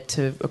quite a bit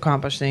to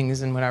accomplish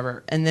things and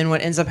whatever. And then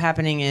what ends up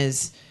happening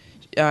is,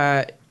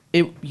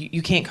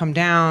 you can't come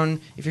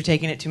down if you're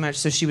taking it too much.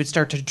 So she would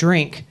start to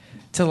drink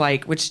to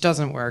like, which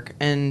doesn't work.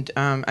 And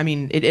I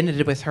mean, it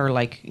ended with her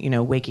like,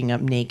 waking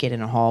up naked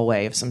in a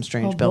hallway of some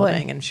strange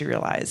building, and she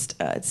realized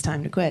it's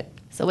time to quit.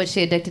 So what's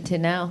she addicted to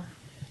now?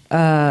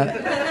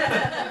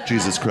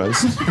 Jesus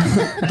Christ.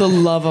 The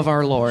love of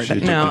our Lord. Which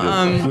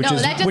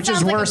that just which sounds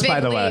is like worse, a big by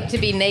the leap way. to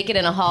be naked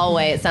in a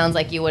hallway. It sounds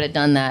like you would have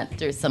done that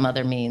through some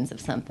other means of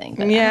something.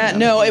 But Yeah,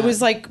 no, it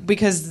was like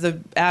because the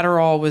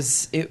Adderall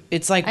was.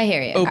 It's like I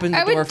hear you. Open the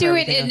I door would for do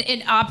it everything.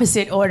 in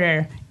opposite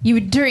order. You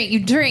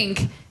drink,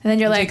 and then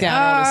you're like, take the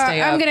Adderall to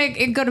stay I'm up."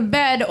 gonna go to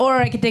bed, or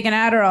I could take an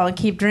Adderall and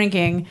keep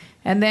drinking,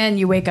 and then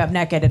you wake up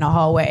naked in a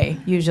hallway.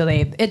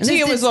 Usually, I think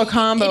it was a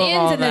combo. It of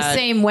all ends in the that.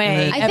 same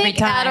way. I every think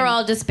time.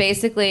 Adderall just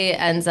basically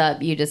ends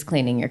up you just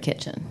cleaning your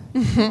kitchen.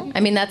 I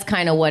mean, that's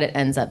kind of what it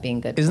ends up being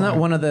good Isn't for. that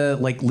one of the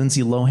like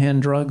Lindsay Lohan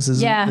drugs?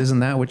 Isn't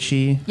that what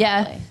she?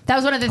 Yeah, that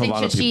was one of the things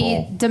lot that of she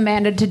people-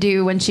 demanded to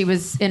do when she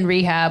was in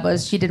rehab.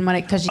 Was she didn't want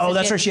it because she. Oh, said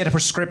that's right. She had a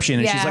prescription,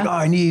 and she's Yeah. like, "Oh,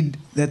 I need.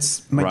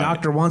 That's my Right.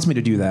 doctor wants me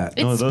to do that."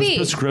 It's No, those speed.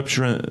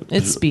 prescription.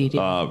 It's speed,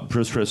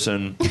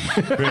 Prescription.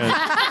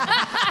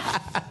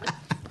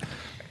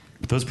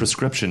 Those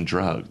prescription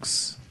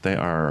drugs, they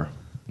are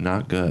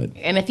not good.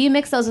 And if you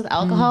mix those with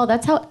alcohol,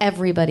 that's how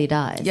everybody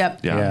dies. Yep.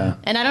 Yeah.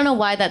 And I don't know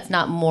why that's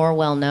not more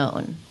well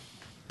known.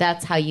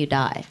 That's how you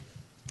die.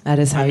 That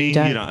is how I you mean,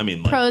 die. like,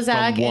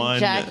 Prozac from and one-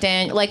 Jack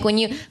Daniels. Like when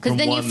you, because From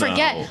then you one,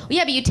 forget. though.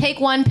 Yeah, but you take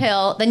one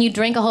pill, then you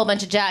drink a whole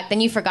bunch of Jack,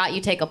 then you forgot you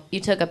took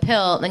a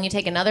pill, then you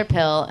take another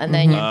pill, and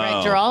then you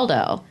drink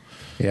Geraldo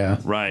Yeah.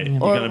 Right. You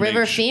or gotta make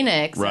River sh-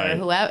 Phoenix right. or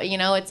whoever.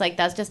 It's like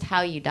that's just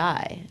how you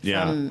die.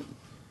 Yeah.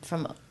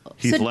 From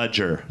Heath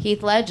Ledger.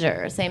 Heath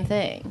Ledger, same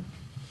thing.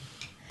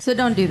 So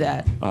don't do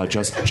that.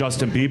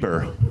 Justin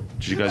Bieber.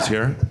 Did you guys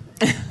hear?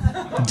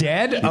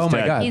 Dead? Oh my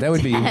dead. God, He's that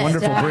would be a dead.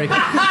 wonderful break.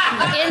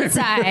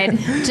 Inside,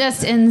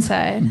 just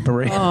inside.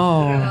 break.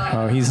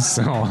 Oh, he's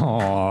so.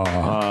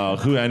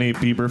 Who any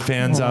Bieber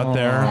fans out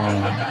there?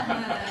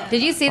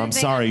 Did you see? I'm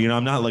sorry.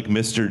 I'm not like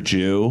Mr.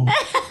 Jew.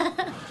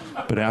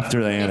 But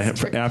after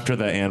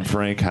the Anne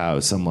Frank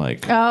house, I'm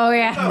like, Oh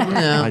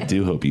yeah. I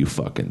do hope you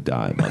fucking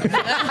die,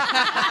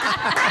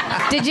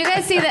 motherfucker. Did you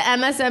guys see the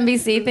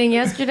MSNBC thing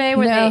yesterday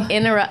where No. they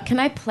interrupt? Can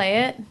I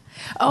play it?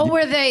 Oh,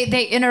 where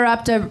they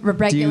interrupt a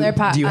regular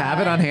Do you have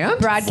it on hand?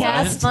 That's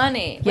broadcast.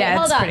 funny. Wait, Yeah,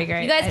 hold it's on. pretty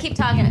great. You guys keep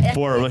talking.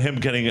 For him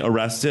getting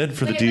arrested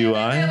for the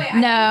DUI?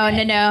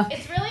 No.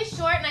 It's really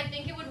short, and I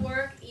think it would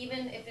work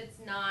even if it's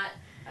not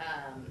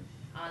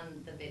on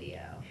the video.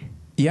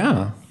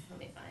 Yeah. Let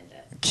me find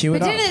it. Cue it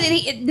But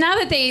up. now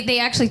that they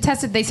actually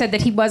tested, they said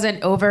that he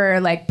wasn't over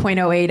like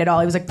 0.08 at all.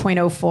 He was like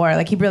 0.04.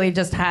 Like he really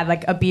just had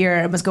like a beer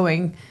and was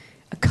going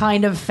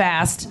kind of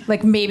fast,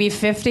 like maybe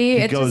 50.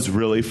 He goes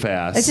really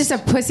fast. it's just a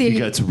pussy. He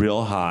gets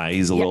real high.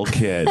 He's a little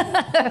kid.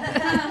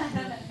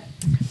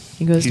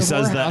 He goes He to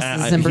says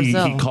whorehouses in that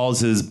Brazil. he calls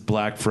his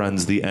black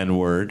friends the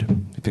N-word.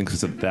 He thinks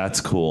that that's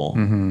cool.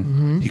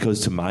 He goes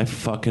to my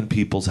fucking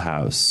people's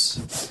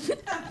house.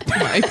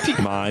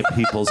 My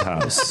people's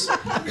house.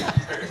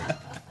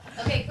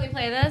 Okay, can we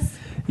play this?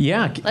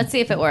 Yeah. Let's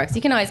see if it works.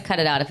 You can always cut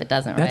it out if it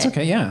doesn't, right? That's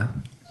okay. Yeah.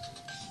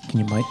 Can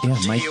you mic? Yeah,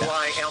 mic that.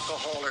 DUI,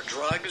 alcohol, or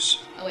drugs?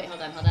 Oh, wait,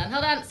 hold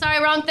on.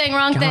 Sorry, wrong thing.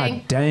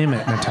 God damn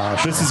it,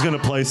 Natasha. This is going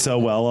to play so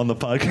well on the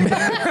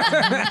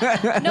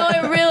podcast. No,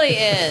 it really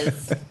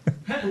is.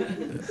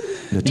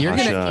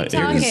 Natasha keep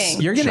talking.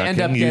 is You're going to end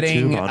up checking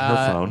getting YouTube on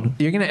her phone.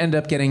 You're going to end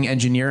up getting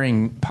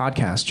engineering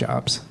podcast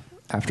jobs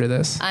after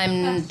this.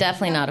 I'm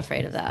definitely not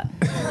afraid of that.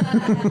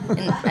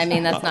 I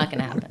mean, that's not going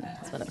to happen.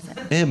 That's what I'm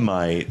saying. It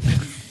might.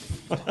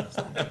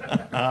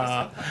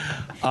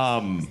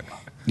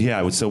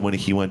 Yeah, so when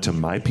he went to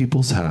my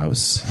people's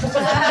house,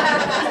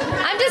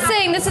 I'm just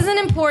saying this is an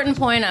important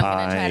point I'm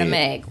going to try to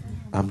make.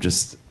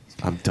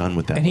 I'm done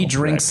with that. And he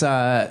little drinks. prick.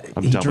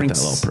 I'm done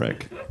drinks with that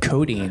little prick.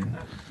 codeine.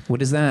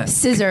 What is that?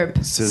 Scissorp,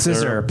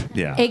 Scissorp.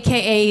 Yeah.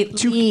 aka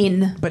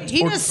lean. But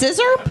He does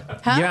scissor?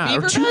 Huh? yeah,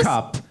 or Bieber two does?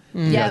 cup.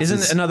 Yeah.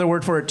 Isn't another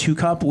word for it two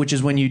cup, which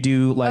is when you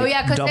do like Oh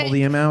yeah, 'cause double they-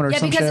 the amount or yeah,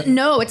 some because shit?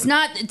 no, it's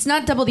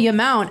not double the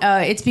amount.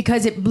 It's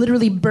because it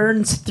literally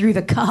burns through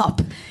the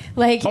cup.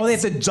 Like Oh, they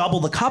have to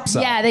double the cups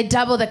up. yeah, they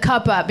double the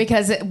cup up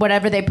because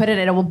whatever they put in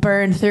it, it will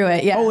burn through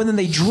it. Yeah. Oh, and then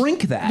they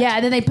drink that. yeah,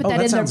 and then they put Oh, that in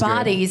their sounds good.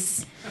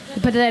 bodies. They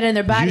put that in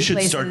their body You should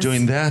places. start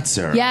doing that,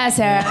 Sarah. Yeah,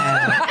 Sarah.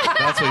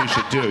 That's what you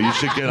should do. You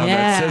should get on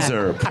Yeah. that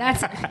scissor.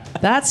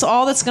 That's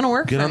all that's going to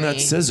work Get for on me. that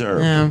scissor.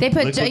 Yeah. They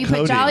put Liquid you put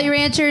codeine. Jolly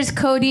Ranchers,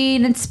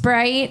 codeine, and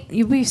Sprite.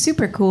 You'd be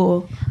super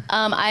cool.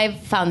 I've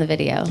found the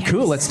video.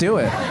 Cool, let's do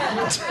it.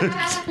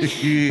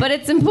 But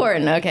it's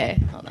important. Okay,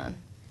 hold on.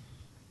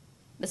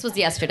 This was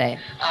yesterday.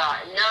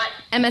 Not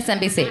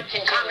MSNBC.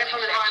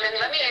 Congresswoman Harman,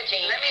 let me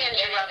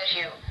interrupt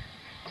you.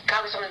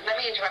 Congresswoman, let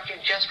me interrupt you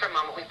just for a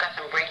moment. We've got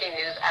some breaking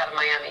news out of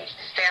Miami.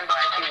 Stand by,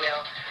 if you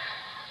will.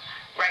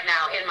 Right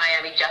now in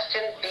Miami,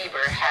 Justin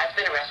Bieber has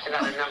been arrested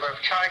on a number of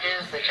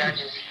charges. The judge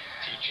is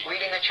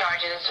reading the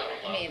charges.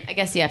 I mean, I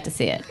guess you have to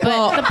see it.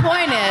 But the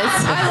point is,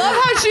 I love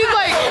how she's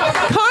like,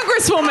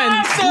 Congresswoman,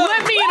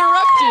 let me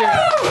interrupt you.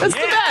 That's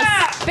the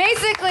best.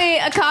 Basically,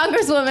 a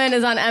congresswoman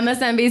is on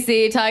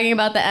MSNBC talking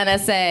about the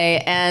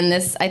NSA, and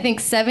this, I think,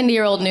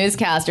 70-year-old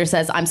newscaster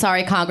says, "I'm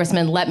sorry,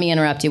 Congressman, let me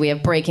interrupt you. We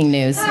have breaking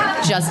news.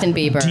 Justin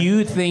Bieber." Do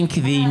you think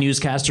the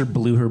newscaster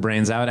blew her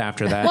brains out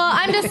after that? Well,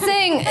 I'm just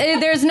saying,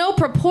 there's no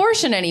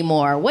proportion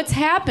anymore. What's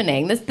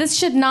happening? This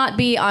should not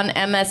be on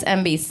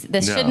MSNBC.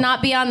 This should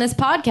not be on this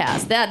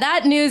podcast.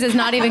 That news is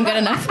not even good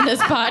enough for this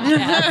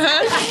podcast.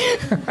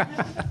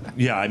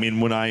 Yeah, I mean,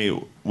 when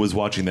I was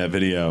watching that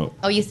video,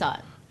 Oh, you saw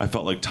it. I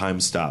felt like time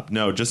stopped.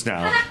 No, just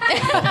now.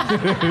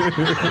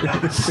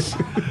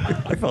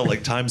 I felt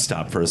like time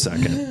stopped for a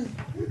second.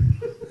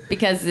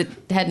 Because it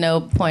had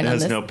no point It on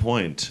has this. no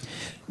point.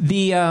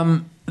 The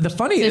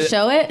funny To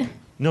show it,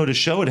 No, to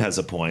show it has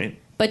a point.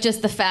 but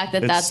just the fact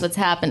that that's what's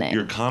happening.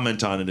 Your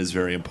comment on it is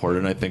very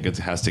important. I think it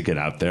has to get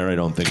out there. I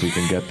don't think we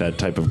can get that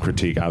type of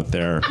critique out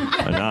there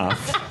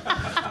enough.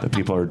 That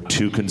people are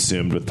too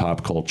consumed with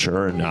pop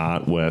culture and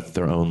not with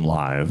their own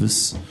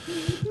lives.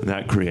 And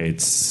that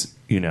creates,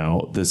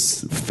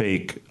 this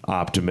fake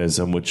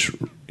optimism, which,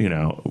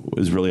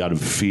 is really out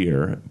of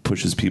fear,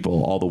 pushes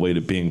people all the way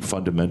to being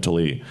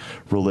fundamentally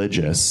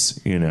religious,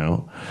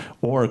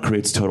 or it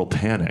creates total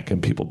panic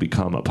and people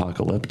become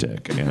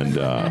apocalyptic. And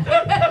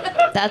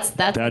that's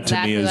that to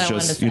exactly me is what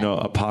just, I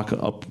wanted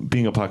to say.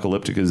 being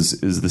apocalyptic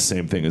is the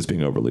same thing as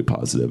being overly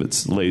positive.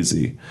 It's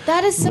lazy.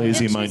 That is so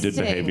lazy-minded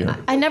interesting.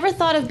 behavior. I never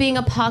thought of being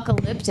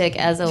apocalyptic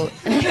as a.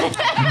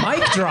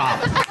 Mic drop.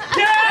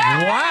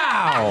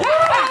 Wow.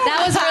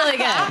 That was really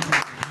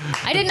good.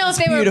 I didn't know if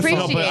they were No,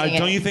 appreciating but it.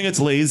 don't you think it's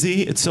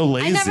lazy? It's so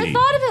lazy. I never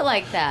thought of it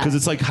like that. Because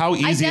it's like how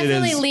easy I it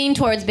definitely is. lean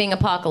towards being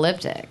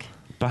apocalyptic.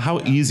 But how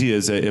easy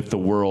is it if the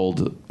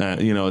world,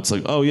 it's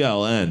like, oh yeah,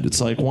 it'll end.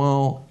 It's like,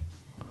 well,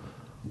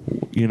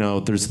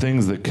 there's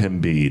things that can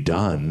be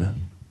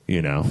done,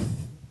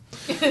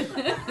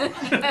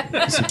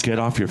 So get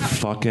off your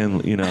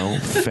fucking,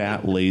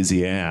 fat,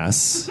 lazy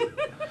ass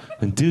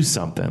and do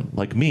something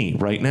like me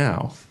right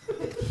now.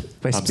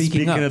 By I'm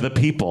speaking up. of the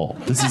people.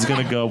 This is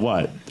going to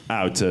go,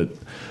 out to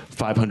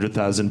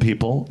 500,000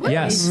 people?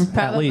 Yes, at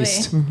Probably.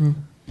 least.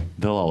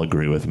 They'll all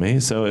agree with me,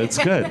 so it's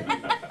good.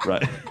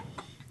 Right.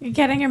 You're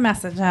getting your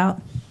message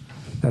out.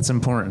 That's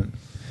important.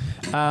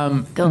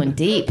 Going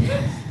deep.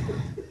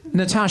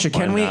 Natasha,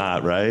 can Why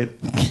not, right?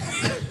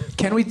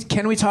 can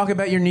we talk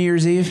about your New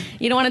Year's Eve?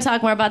 You don't want to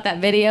talk more about that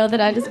video that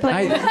I just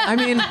played? I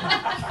mean,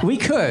 we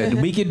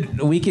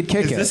could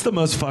kick Is it. this the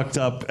most fucked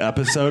up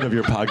episode of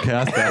your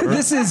podcast ever?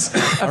 This is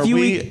a few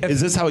weeks.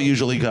 Is this how it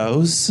usually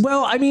goes?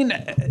 Well, I mean,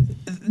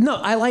 no,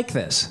 I like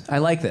this.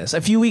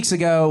 A few weeks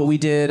ago, we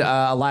did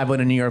a live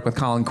one in New York with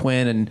Colin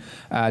Quinn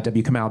and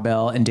W. Kamau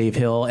Bell and Dave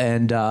Hill,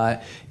 and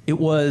it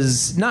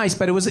was nice,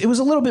 but it was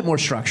a little bit more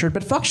structured.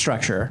 But fuck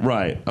structure.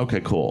 Right. Okay.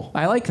 Cool.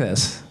 I like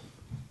this.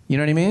 You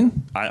know what I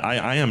mean?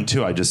 I am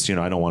too. I just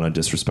I don't want to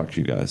disrespect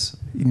you guys.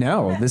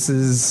 No, this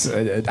is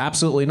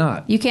absolutely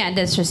not. You can't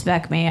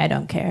disrespect me. I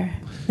don't care.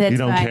 That's You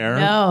don't fine.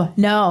 care?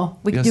 No.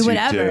 We can Yes, do you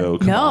whatever. do.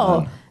 Come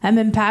No, on.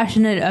 I'm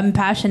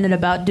passionate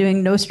about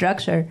doing no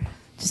structure.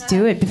 Just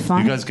do it. Be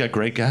fun. You guys got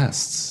great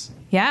guests.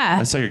 Yeah.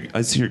 I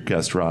see your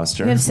guest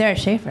roster. We have Sarah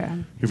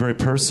Schaefer. You're very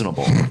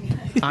personable.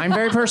 I'm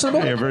very personable.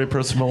 Yeah, you're very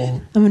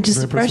personable. I'm just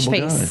very a fresh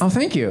personable face. guy. Oh,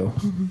 thank you.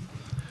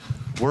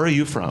 Where are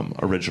you from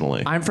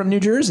originally? I'm from New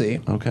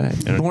Jersey. Okay.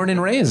 And- Born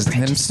and raised,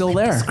 and I'm still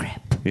there.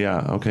 Yeah.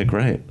 Okay.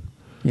 Great.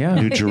 Yeah.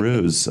 New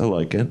Jerusalem. I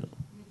like it.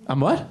 I'm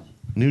what?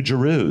 New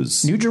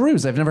Jerusalem. New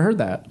Jerusalem. I've never heard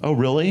that. Oh,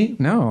 really?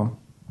 No.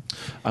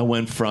 I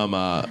went from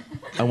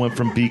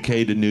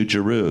BK to New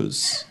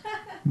Jerusalem.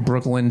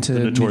 Brooklyn to The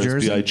New Notorious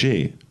Jersey.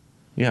 B.I.G.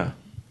 Yeah.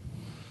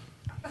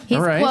 He's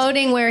All right.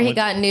 quoting where he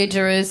got New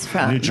Jerusalem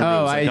from. New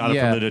Jerusalem. I got it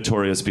yeah. from the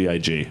Notorious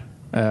B.I.G.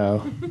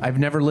 Oh, I've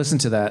never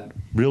listened to that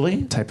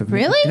Really? type of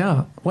Really?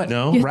 No. What?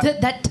 No? You- Ra-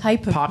 that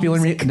type of popular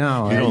music.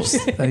 No.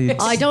 You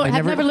don't-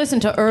 I've never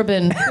listened to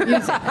urban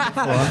music.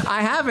 I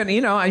haven't.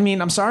 I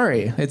mean, I'm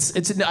sorry. It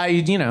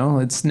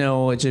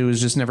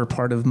was just never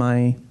part of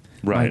my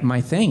Right.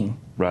 my thing.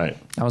 Right.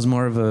 I was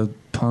more of a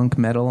punk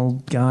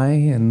metal guy,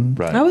 and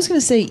Right. I was going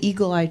to say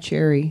Eagle Eye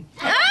Cherry.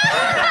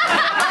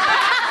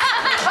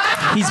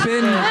 he's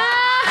been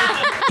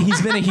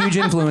a huge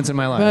influence in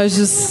my But I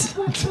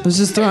life. was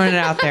just throwing it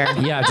out there.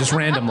 Yeah, just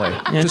randomly.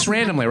 Just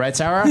randomly, right,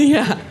 Sarah?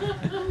 Yeah.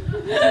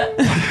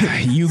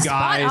 You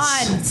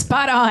guys.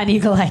 Spot on,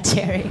 Eagle Eye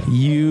Cherry.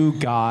 You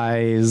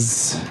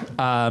guys.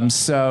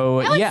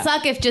 So That would yeah.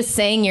 suck if just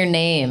saying your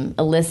name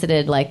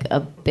elicited like a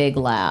big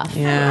laugh.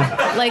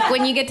 Yeah. Like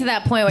when you get to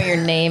that point where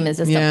your name is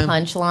just Yeah. a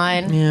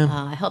punchline. Yeah.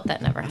 I hope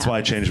that never happens. That's why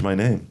I changed my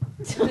name.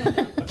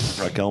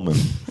 Brett Gelman.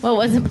 What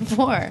was it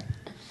before?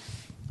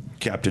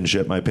 Captain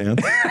shit my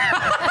pants.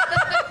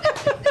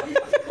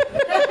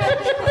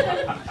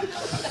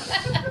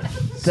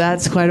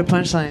 That's quite a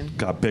punchline.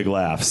 Got big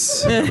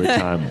laughs every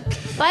time.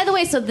 By the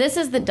way, so this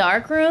is the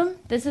dark room.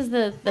 This is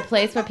the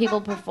place where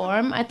people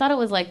perform. I thought it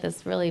was like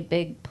this really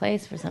big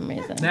place for some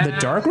reason. The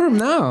dark room?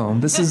 No,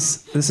 this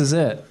is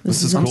it.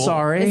 This is I'm cool.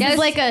 sorry. It's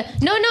like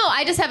no.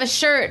 I just have a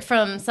shirt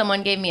from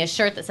someone gave me a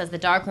shirt that says the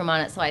dark room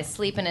on it, so I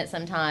sleep in it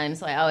sometimes.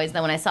 So I always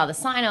then when I saw the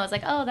sign, I was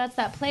like, oh, that's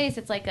that place.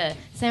 It's like a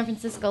San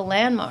Francisco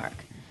landmark.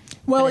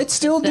 Well, it's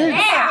still there.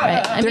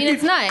 Right. I mean,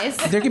 it's nice.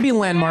 There could be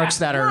landmarks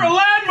that We're are. a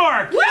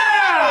landmark!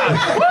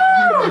 Yeah! Woo!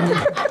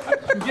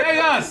 Yay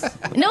us!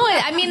 No,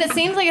 I mean, it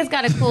seems like it's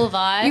got a cool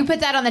vibe. You put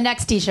that on the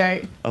next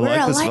T-shirt. I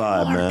like this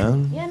vibe,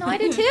 man. Yeah, no, I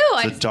do too.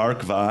 It's a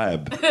dark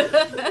vibe.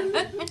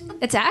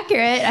 It's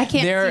accurate. I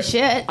can't see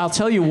shit. I'll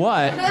tell you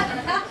what.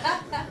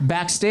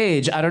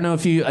 Backstage, I don't know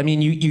if you. I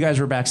mean, you guys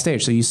were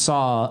backstage, so you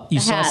saw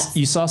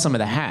some of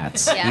the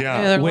hats,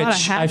 Yeah. there were a lot of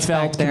which I hats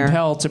felt back there.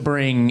 compelled to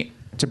bring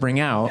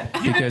out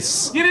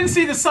because. You didn't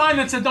see the sign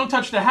that said "Don't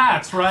touch the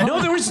hats," right?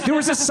 No, there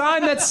was a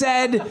sign that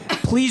said,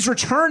 "Please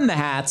return the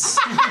hats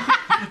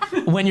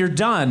when you're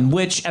done."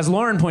 Which, as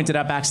Lauren pointed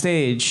out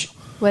backstage,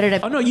 What did I?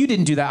 oh no, you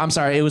didn't do that. I'm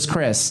sorry, it was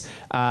Chris.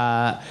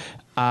 I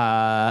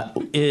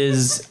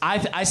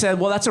said,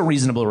 well, that's a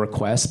reasonable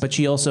request, but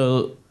she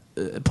also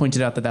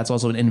pointed out that that's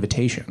also an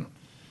invitation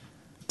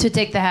To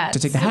take the hats.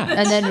 to take the hats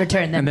And then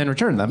return them. and then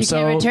return them. You so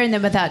can't return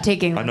them without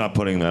taking I'm them. not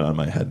putting that on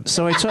my head.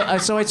 So I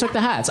took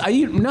the hats. I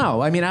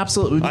mean,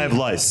 absolutely. I have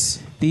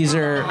lice. These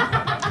are.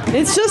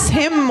 It's just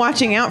him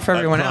watching out for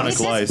everyone chronic else.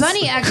 lice.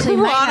 Bunny actually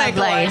might have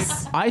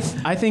Chronic lice.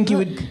 I think you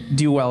would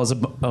do well as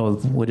a. Oh,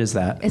 what is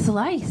that? It's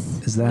lice.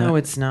 Is that? No,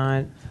 it's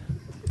not.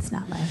 It's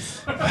not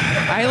lice.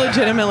 I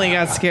legitimately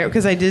got scared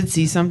because I did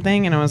see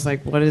something and I was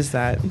like, "What is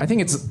that?" I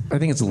think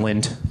it's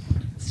lint.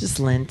 It's just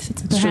lint.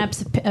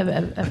 Perhaps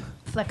a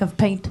fleck of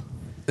paint.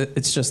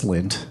 It's just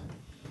lint.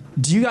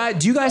 Do you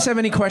guys have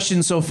any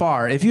questions so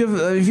far? If you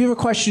have a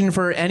question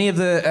for any of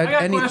the, I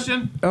got any, a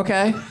question.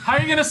 Okay. How are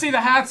you going to see the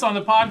hats on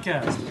the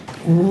podcast?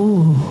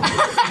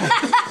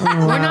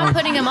 We're not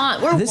putting them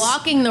on. We're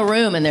walking the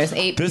room, and there's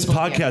 8 This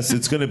people here. podcast,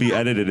 it's going to be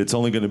edited. It's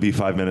only going to be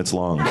 5 minutes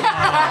long.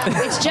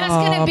 It's just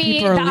going to be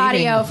people are the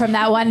audio leaving. from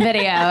that one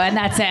video, and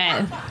that's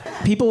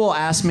it. People will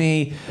ask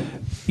me,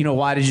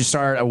 why did you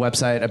start a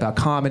website about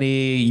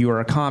comedy? You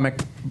are a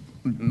comic,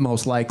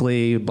 most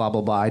likely, blah,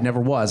 blah, blah. I never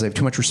was. I have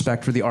too much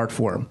respect for the art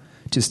form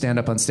to stand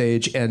up on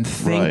stage and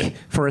think Right.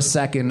 for a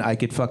second I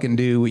could fucking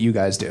do what you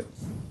guys do.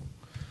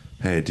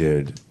 Hey,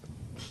 dude.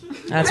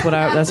 That's what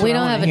I We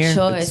don't wanna have a hear.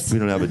 choice. We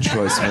don't have a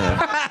choice,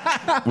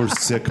 man. We're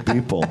sick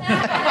people.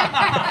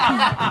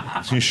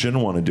 You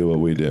shouldn't want to do what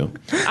we do.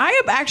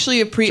 I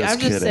actually appreciate.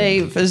 Just I'll just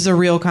kidding. say, this is a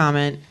real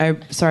comment.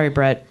 Sorry,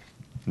 Brett.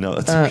 No,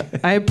 that's okay.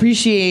 I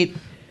appreciate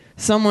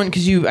someone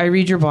because I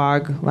read your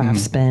blog, Laugh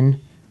Spin,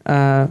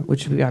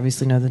 which we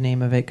obviously know the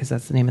name of it because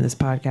that's the name of this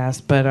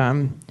podcast. But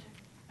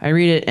I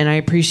read it and I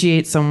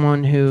appreciate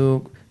someone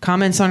who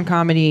comments on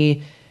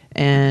comedy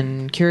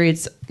and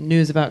curates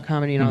news about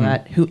comedy and all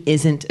that who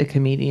isn't a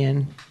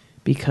comedian,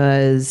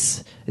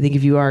 because I think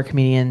if you are a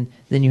comedian,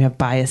 then you have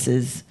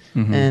biases,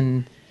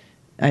 and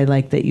I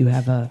like that you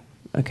have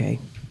okay.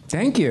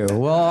 Thank you.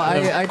 Well, I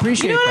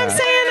appreciate You know what that. I'm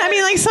saying? I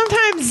mean, like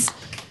sometimes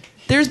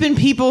there's been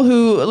people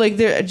who like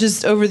they're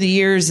just over the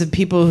years of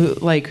people who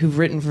like who've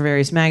written for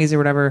various magazines or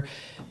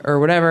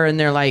whatever, and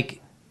they're like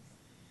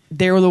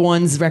they're the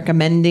ones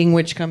recommending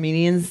which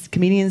comedians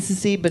to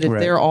see. But if Right.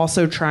 they're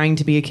also trying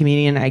to be a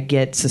comedian, I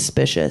get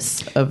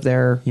suspicious of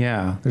their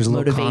Yeah, there's a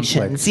little motivations.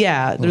 conflict.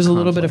 Yeah, there's a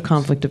little bit of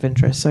conflict of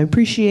interest. So I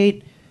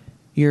appreciate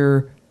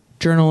your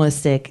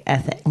journalistic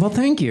ethic. Well,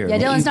 thank you. Yeah,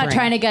 Dylan's not bring.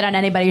 trying to get on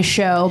anybody's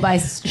show by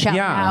shouting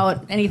Yeah.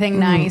 out anything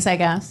nice, I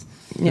guess.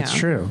 Yeah. That's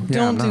true. Yeah,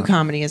 Don't I'm do not.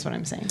 comedy is what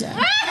I'm saying.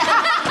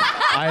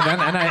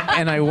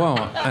 I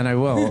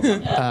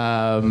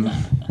won't.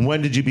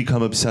 When did you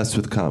become obsessed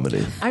with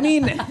comedy? I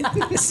mean,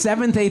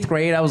 7th, 8th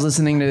grade, I was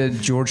listening to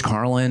George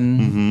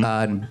Carlin.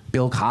 And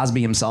Bill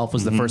Cosby himself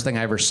was the first thing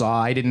I ever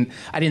saw. I didn't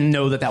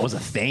know that was a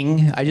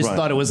thing. I just Right.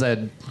 thought it was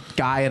a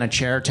guy in a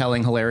chair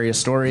telling hilarious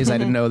stories. I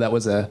didn't know that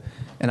was an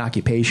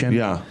occupation.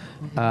 Yeah.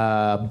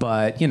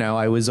 But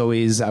I was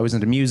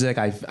into music.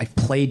 I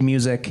played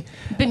music.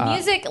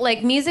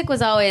 But music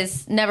was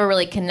always never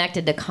really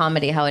connected to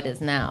comedy how it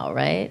is now,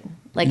 right?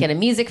 Like at a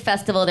music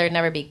festival, there'd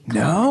never be comedy.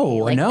 No,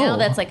 like no. Now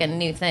that's like a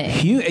new thing.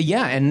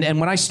 Yeah, and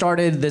when I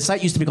started, the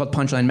site used to be called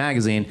Punchline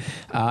Magazine,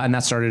 and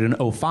that started in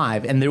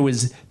 2005. And there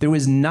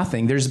was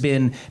nothing. There's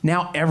been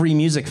now every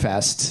music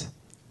fest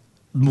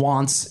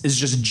is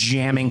just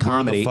jamming We're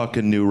comedy. the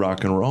fucking new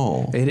rock and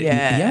roll.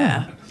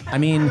 Yeah. I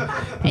mean,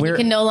 And you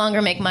can no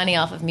longer make money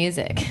off of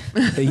music.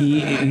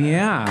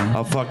 yeah.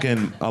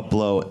 I'll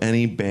blow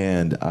any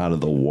band out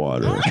of the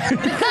water.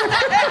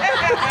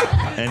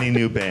 Any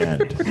new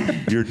band,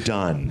 you're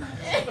done.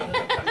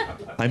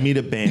 I meet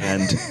a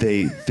band,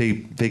 they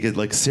get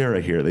like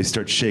Sarah here. They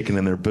start shaking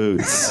in their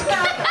boots.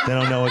 They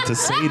don't know what to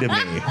say to me.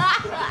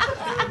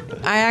 I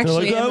They're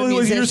actually like, am a "Oh,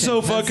 musician. you're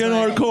so That's fucking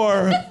like-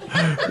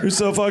 hardcore. You're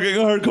so fucking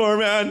hardcore,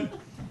 man."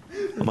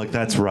 I'm like,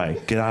 "That's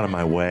right. Get out of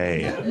my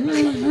way.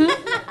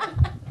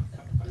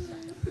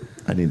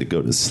 I need to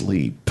go to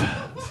sleep."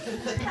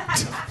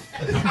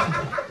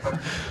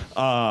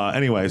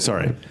 Anyway,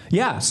 sorry.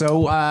 Yeah.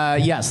 So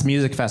yes,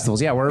 music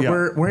festivals. Yeah,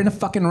 we're in a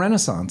fucking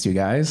renaissance, you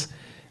guys.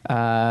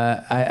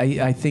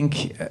 I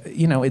think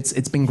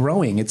it's been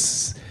growing.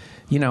 It's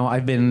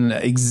I've been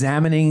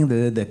examining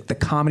the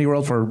comedy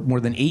world for more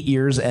than 8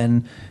 years,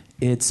 and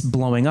it's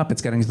blowing up.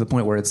 It's getting to the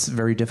point where it's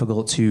very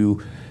difficult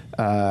to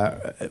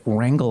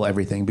wrangle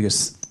everything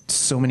because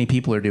so many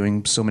people are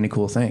doing so many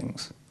cool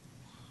things.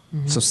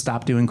 Mm-hmm. So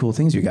stop doing cool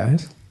things, you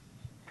guys.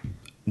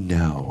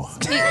 No.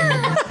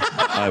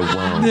 I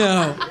won't.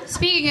 No.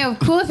 Speaking of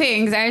cool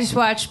things, I just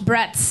watched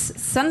Brett's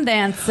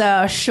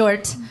Sundance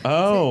short.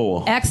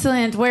 Oh.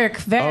 Excellent work.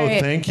 Very.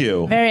 Oh, thank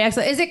you. Very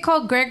excellent. Is it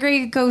called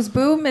Gregory Goes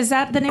Boom? Is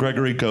that the name?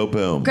 Gregory Go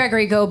Boom.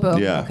 Gregory Go Boom.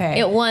 Yeah. Okay.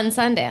 It won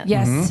Sundance.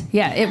 Yes. Mm-hmm.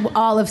 Yeah.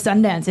 All of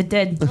Sundance. It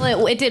did.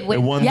 Well, it did win.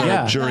 It won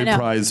Yeah. the jury I know.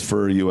 prize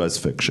for U.S.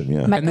 fiction.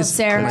 Yeah. Michael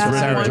Cera. It's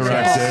written and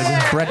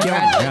directed. Brett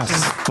Gelman.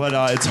 Yes.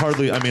 But it's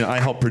hardly. I mean,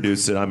 I helped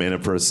produce it. I'm in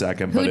it for a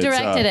second. Who but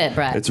directed it,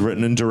 Brett? It's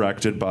written and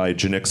directed by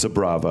Janixa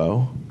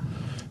Bravo,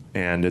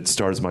 and it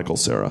stars Michael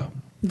Cera.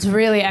 It's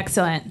really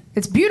excellent.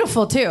 It's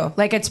beautiful too.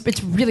 Like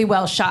it's really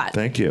well shot.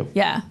 Thank you.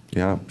 Yeah.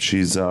 Yeah,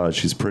 she's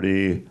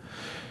pretty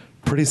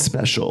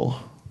special.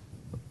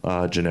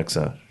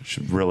 Janixa.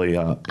 She's really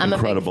I'm a big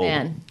incredible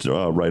fan.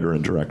 writer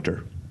and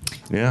director.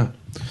 Yeah.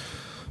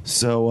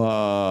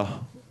 So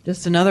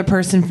Just another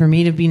person for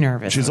me to be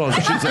nervous. she's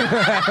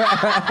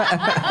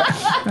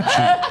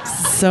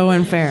So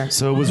unfair.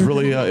 so it was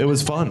really it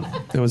was fun.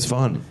 It was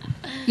fun.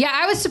 Yeah,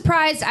 I was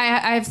surprised.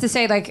 I have to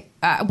say, like,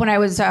 when I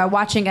was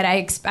watching it,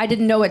 I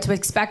didn't know what to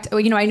expect.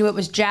 I knew it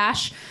was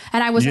Jash,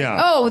 and I was Yeah.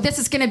 like, oh, this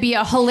is going to be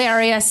a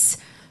hilarious.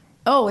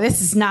 Oh,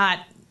 this is not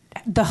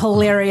the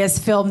hilarious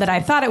film that I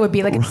thought it would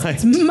be. Like,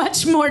 it's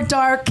much more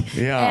dark.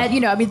 Yeah.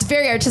 And, it's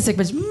very artistic,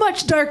 but it's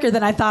much darker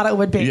than I thought it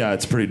would be. Yeah,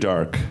 it's pretty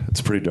dark.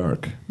 It's pretty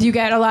dark. Do you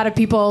get a lot of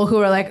people who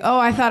are like, oh,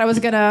 I thought I was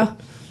going to...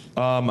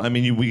 I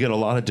mean, we get a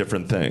lot of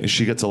different things.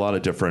 She gets a lot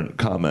of different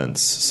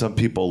comments. Some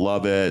people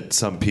love it.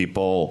 Some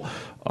people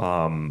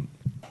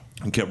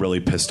get really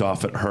pissed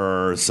off at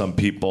her. Some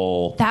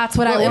people... That's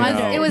what I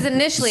wonder. It was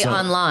initially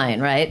online,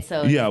 right?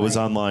 So yeah, it was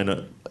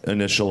online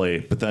initially,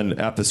 but then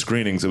at the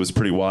screenings, it was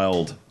pretty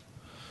wild.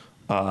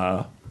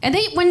 And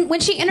they, when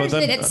she enters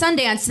it at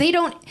Sundance, they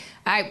don't.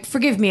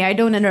 Forgive me, I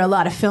don't enter a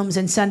lot of films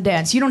in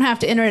Sundance. You don't have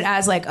to enter it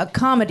as like a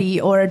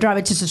comedy or a drama.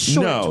 It's just a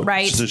short, No,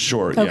 right? just a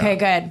short. Okay,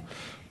 yeah. good.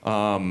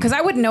 Because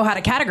I wouldn't know how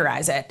to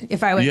categorize it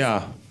if I was.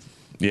 Yeah,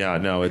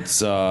 no, it's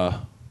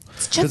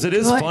because it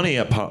is good. funny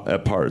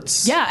at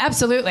parts. Yeah,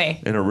 absolutely.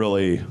 In a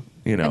really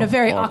In a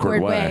very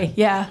awkward way.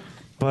 Yeah.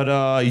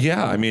 But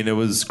yeah, I mean, it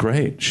was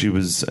great. She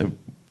was.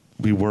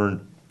 We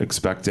weren't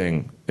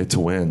expecting it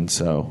to win,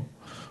 so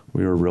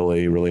we were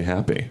really, really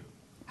happy.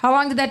 How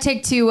long did that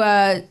take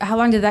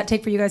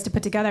for you guys to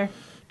put together?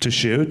 To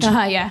shoot?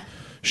 Yeah.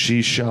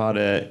 She shot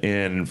it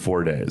in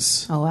 4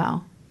 days. Oh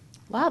wow.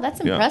 Wow,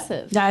 that's Yeah.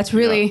 impressive. Yeah, it's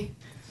really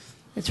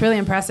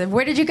impressive.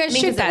 Where did you guys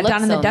shoot that?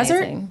 Down in the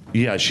desert?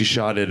 Yeah, she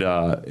shot it.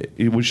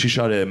 She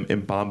shot it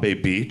in Bombay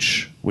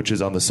Beach, which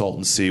is on the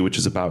Salton Sea, which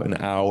is about an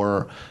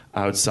hour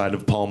outside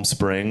of Palm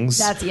Springs.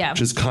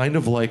 Which is kind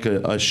of like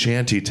a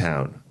shanty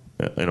town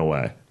in a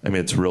way. I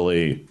mean,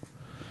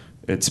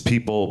 it's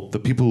people. The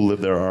people who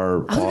live there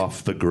are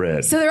off the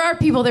grid. So there are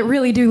people that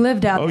really do live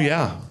down there. Oh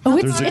yeah.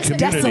 Oh, There's a community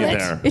desolate.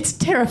 there. It's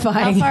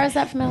terrifying. How far is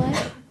that from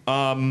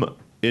LA?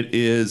 It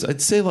is.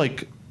 I'd say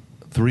like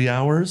 3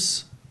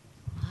 hours.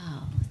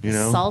 Wow.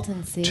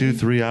 Salton Sea.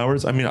 2-3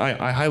 hours. I mean,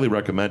 I highly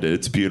recommend it.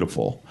 It's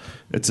beautiful.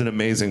 It's an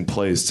amazing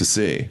place to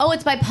see. Oh,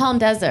 it's by Palm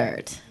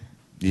Desert.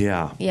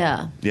 Yeah.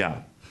 Yeah.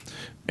 Yeah.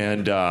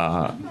 And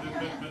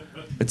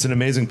it's an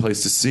amazing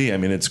place to see. I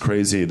mean, it's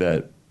crazy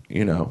that,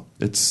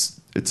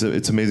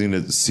 it's amazing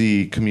to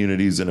see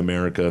communities in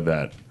America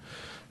that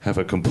have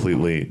a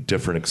completely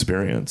different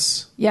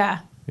experience. Yeah.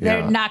 They're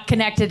Yeah. not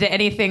connected to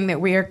anything that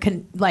we are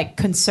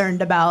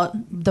concerned about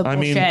the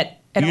bullshit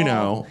at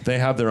all. They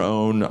have their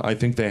own, I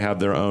think they have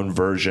their own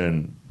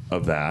version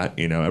of that.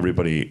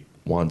 Everybody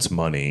wants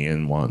money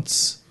and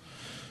wants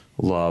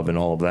love and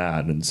all of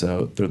that. And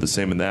so they're the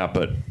same in that,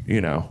 but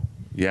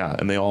yeah.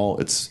 And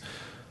it's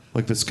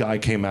like this guy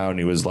came out and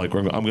he was like,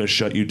 I'm going to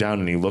shut you down.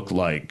 And he looked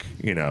like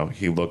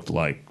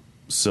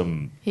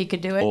some He could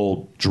do it.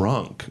 old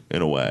drunk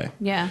in a way.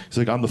 Yeah. He's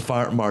like, I'm the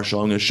fire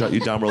marshal. I'm going to shut you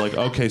down. We're like,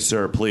 okay,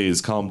 sir,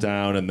 please calm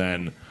down. And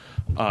then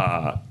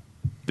the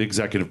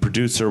executive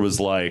producer was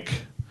like,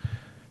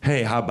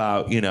 hey, how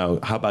about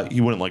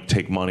you wouldn't like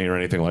take money or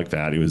anything like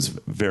that. He was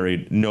a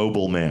very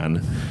noble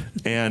man.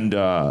 And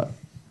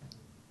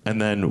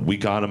then we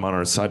got him on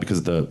our side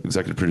because the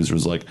executive producer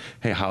was like,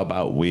 hey, how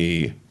about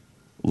you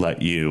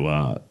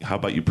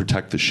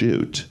protect the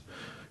shoot?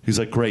 He's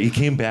like, great. He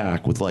came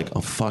back with like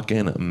a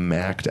fucking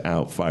macked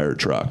out fire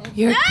truck.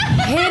 You're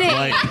kidding.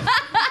 Like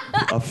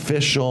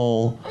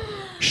official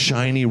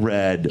shiny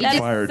red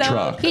fire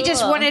truck. He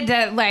just wanted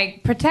to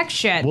like protect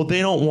shit. Well, they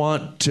don't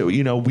want to,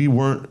 we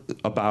weren't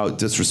about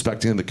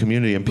disrespecting the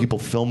community, and people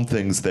film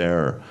things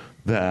there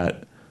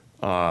that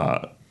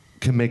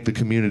can make the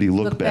community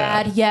look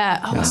bad.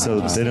 Yeah. Oh, And so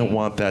they didn't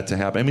want that to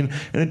happen. I mean,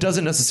 and it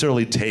doesn't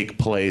necessarily take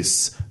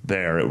place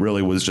there. It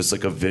really was just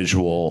like a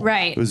visual.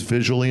 Right. It was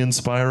visually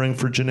inspiring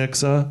for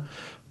Janixa,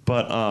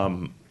 but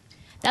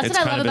That's it's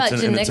what I kind love of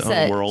about in its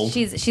own world.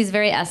 Janixa. She's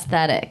very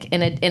aesthetic.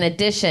 In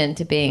addition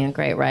to being a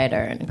great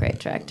writer and a great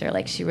director,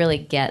 like she really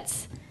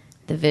gets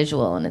the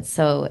visual, and it's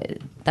so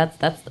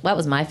that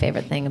was my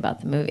favorite thing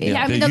about the movie.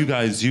 Yeah, you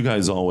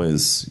guys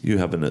always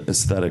have an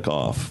aesthetic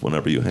off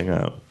whenever you hang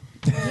out.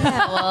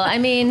 Yeah, well, I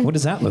mean, What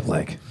does that look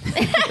like?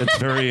 It's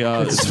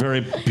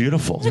very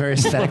beautiful. It's very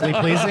aesthetically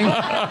pleasing.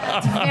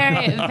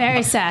 Very,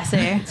 very sassy.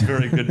 It's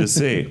very good to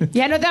see.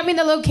 Yeah, no, I mean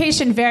the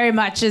location very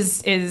much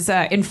is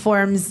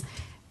informs.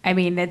 I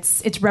mean,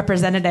 it's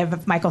representative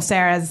of Michael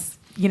Cera's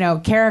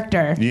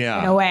character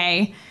in a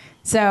way.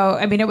 So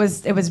I mean, it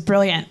was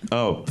brilliant.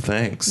 Oh,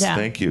 thanks. Yeah.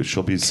 Thank you.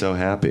 She'll be so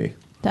happy.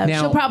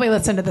 She'll probably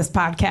listen to this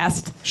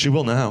podcast. She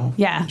will now.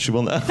 Yeah. She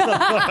will now.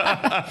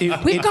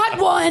 We've got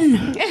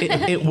one.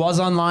 It was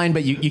online,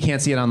 but you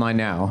can't see it online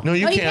now. No,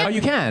 you can't. Oh,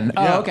 you can.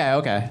 Yeah. Oh,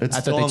 okay. It's I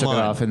still thought they took it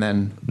online. off and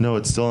then. No,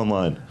 it's still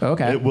online.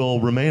 Okay. It will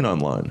remain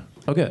online.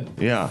 Oh, good.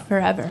 Yeah.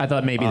 Forever. I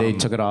thought maybe they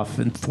took it off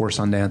for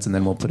Sundance and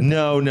then we'll put it.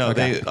 No.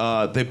 Okay.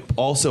 They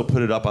also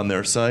put it up on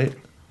their site,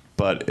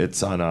 but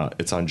it's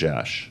on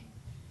Jash.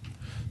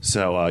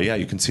 So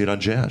you can see it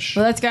on Jash.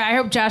 Well, that's good. I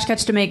hope Josh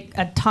gets to make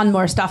a ton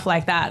more stuff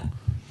like that.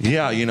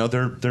 Yeah,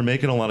 they're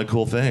making a lot of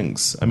cool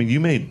things. I mean,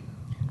 you made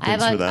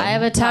things for them. I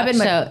have a talk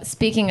show.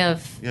 Speaking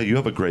of Yeah, you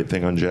have a great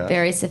thing on Jash.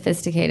 very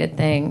sophisticated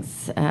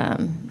things,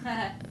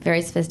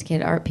 very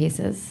sophisticated art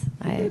pieces.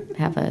 I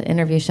have an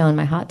interview show in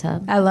my hot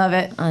tub. I love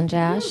it. On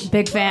Jash.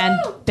 Big fan.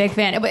 Was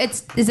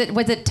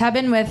it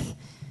tubbing with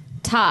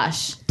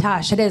Tosh?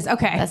 Tosh, it is.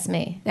 Okay. That's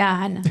me. Yeah,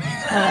 I know.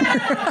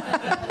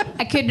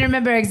 I couldn't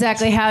remember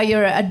exactly how you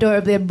were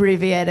adorably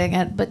abbreviating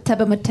it, but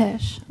tubbing with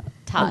Tash.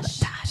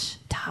 Tosh.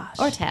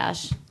 Or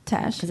Tash.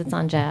 Tash. Because it's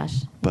on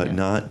Jash. But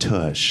not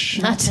Tush.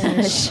 Not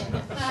Tush.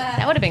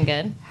 That would have been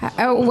good.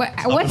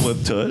 Tubbing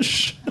with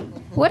Tush.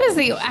 What is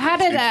the? How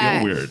did?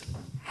 You're weird.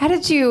 How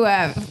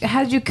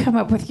did you come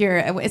up with your?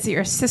 Is it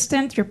your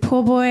assistant, your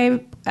pool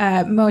boy,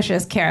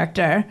 Moshe's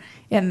character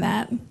in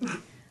that?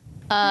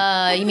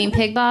 You mean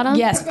Pig Bottom?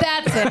 Yes,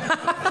 that's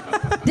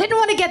it. Didn't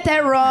want to get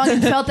that wrong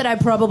and felt that I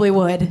probably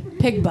would.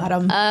 Pig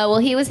Bottom. Well,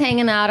 he was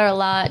hanging out a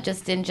lot,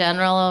 just in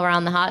general,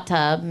 around the hot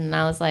tub, and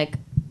I was like,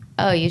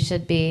 "Oh, you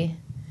should be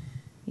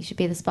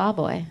the spa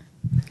boy."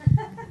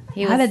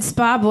 How did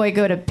Spa Boy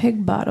go to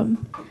Pig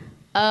Bottom?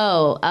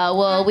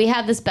 Well, we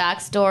have this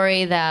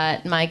backstory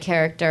that my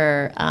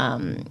character,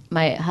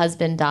 my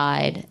husband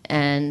died,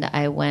 and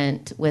I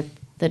went with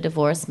the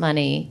divorce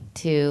money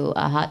to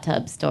a hot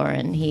tub store,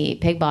 and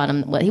Pig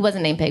Bottom. Well, he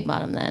wasn't named Pig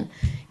Bottom then;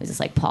 he was just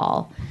like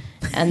Paul.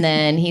 And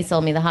then he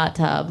sold me the hot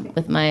tub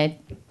with my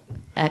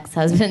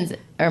ex-husband's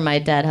or my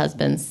dead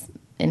husband's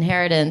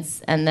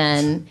inheritance, and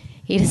then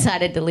he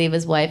decided to leave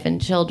his wife and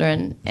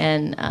children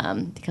and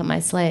become my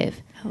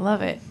slave. I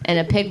love it. And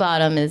a pig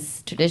bottom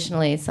is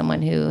traditionally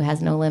someone who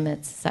has no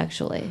limits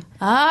sexually.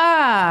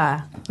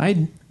 Ah.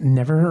 I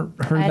never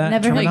heard I'd that.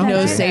 never heard terminology.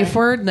 No safe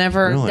word.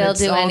 Never. Really? They'll It's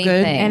do all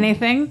anything. good.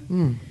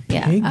 Anything?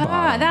 Yeah. Pig Ah,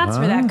 bottom, that's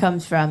where huh? that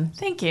comes from.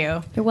 Thank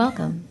you. You're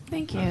welcome.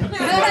 Thank you.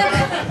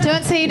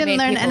 Don't say you didn't Made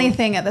learn people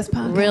anything at this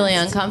podcast. Really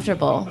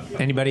uncomfortable.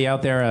 Anybody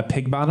out there a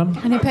pig bottom?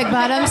 Any Pig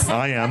Bottoms?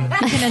 I am.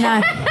 Keeping an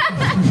eye.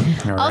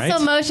 All right.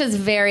 Also, Moshe's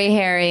very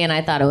hairy, and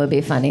I thought it would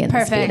be funny in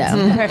Perfect. the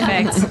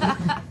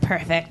Speedo.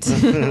 Perfect.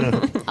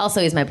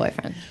 Also, he's my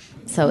boyfriend,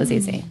 so it was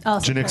easy.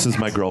 Also Janix is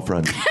my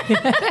girlfriend.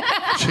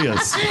 She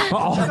is.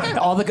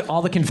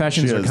 all the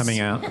confessions She are is. coming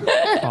out.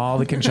 All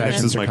the Janix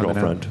confessions is are my coming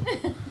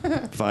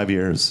girlfriend. 5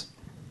 years.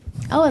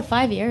 Oh, at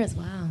 5 years,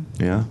 wow.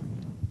 Yeah.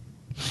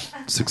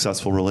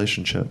 Successful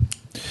relationship.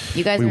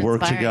 You guys We are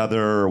work inspiring.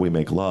 together. We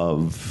make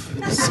love.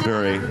 It's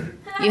very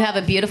You have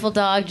a beautiful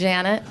dog,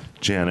 Janet.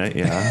 Janet.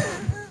 Yeah.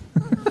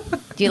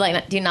 Do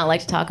you not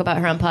like to talk about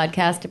her on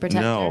podcast to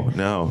protect her?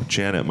 No.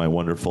 Janet, my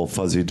wonderful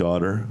fuzzy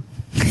daughter.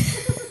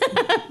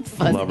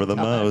 Love her the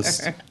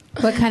most.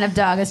 What kind of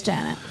dog is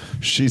Janet?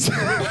 She's a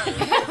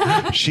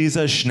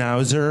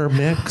Schnauzer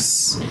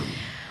mix.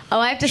 Oh,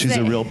 I have to She's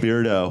say, a real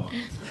beardo.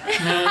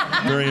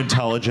 Very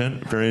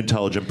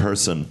intelligent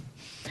person.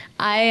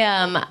 I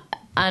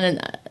on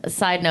a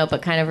side note,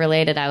 but kind of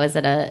related. I was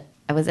at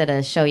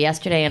a show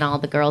yesterday, and all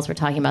the girls were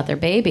talking about their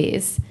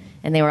babies,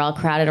 and they were all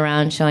crowded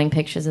around showing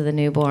pictures of the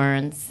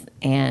newborns.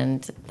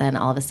 And then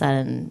all of a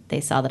sudden, they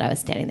saw that I was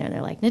standing there, and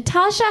they're like,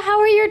 "Natasha, how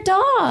are your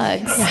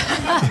dogs?"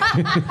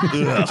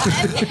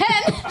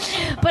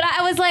 But I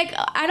was like,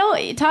 "I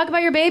don't talk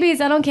about your babies.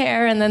 I don't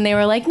care." And then they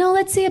were like, "No,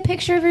 let's see a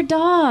picture of your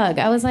dog."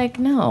 I was like,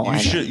 "No."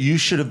 You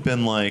should have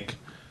been like,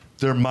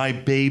 they're my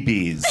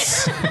babies.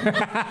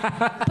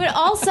 But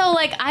also,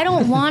 like, I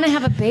don't want to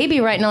have a baby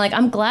right now. Like,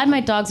 I'm glad my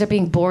dogs are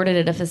being boarded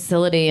at a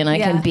facility and I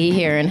Yeah. can be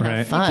here and have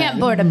Right. fun. Can't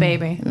board a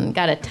baby. And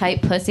got a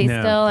tight pussy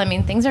No. still. I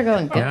mean, things are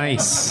going good.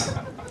 Nice.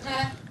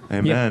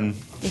 Amen.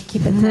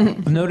 Keep it tight.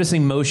 I'm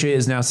noticing Moshe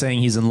is now saying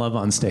he's in love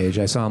on stage.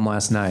 I saw him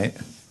last night.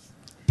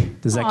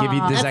 Does that give you?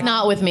 Does That's that,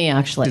 not with me,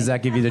 actually. does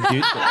that give you the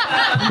dude?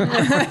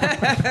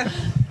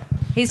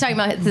 He's talking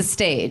about the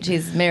stage.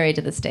 He's married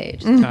to the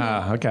stage.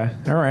 Okay.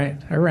 All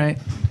right.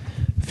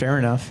 Fair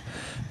enough.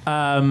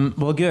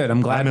 Well, good.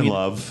 I'm glad I'm in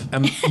love.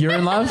 You're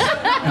in love?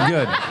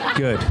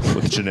 Good.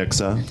 With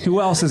Janixa.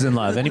 Who else is in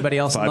love? Anybody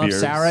else 5 in love?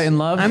 years. Sarah in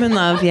love? I'm in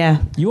love.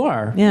 Yeah. You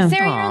are? Yeah.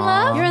 Sarah, you're in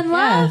love? You're in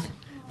love?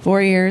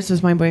 4 years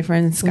was my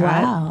boyfriend Scott.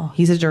 Wow.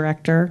 He's a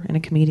director and a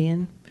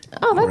comedian.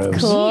 Oh, that's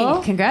Gross.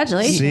 cool.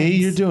 Congratulations. See,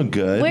 you're doing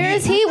good. Where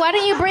is he? Why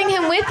don't you bring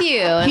him with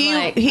you?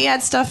 And He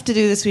had stuff to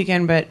do this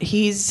weekend, but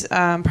he's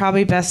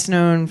probably best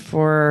known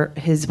for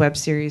his web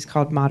series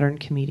called Modern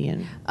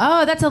Comedian.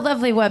 Oh, that's a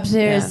lovely web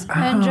series. Yeah.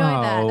 I enjoyed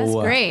that. That's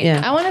Oh. great.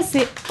 Yeah. I want to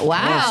see.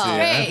 Wow. see it.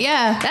 Great,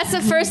 yeah. That's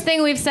the first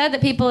thing we've said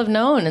that people have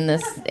known in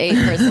this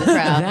 8-person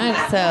crowd.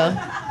 So,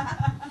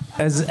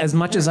 As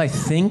much as I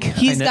think.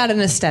 He's I know- got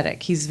an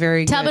aesthetic. He's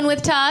very good. Tubbing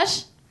with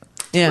Tosh?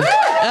 Yeah.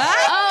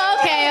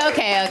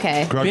 Oh,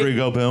 okay. Gregory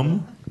Go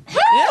Boom.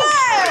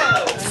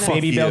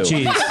 Baby you. Bell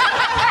Cheese.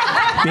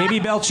 Baby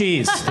Bell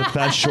Cheese. The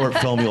best short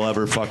film you'll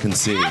ever fucking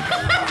see.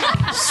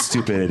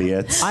 Stupid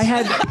idiots. I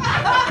had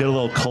Get a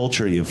little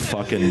culture, you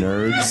fucking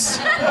nerds.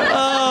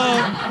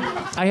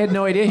 I had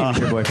no idea he was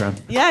your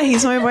boyfriend. Yeah,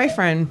 he's my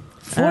boyfriend.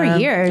 4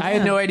 years. I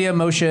had no idea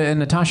Moshe and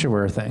Natasha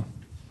were a thing.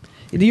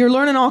 You're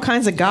learning all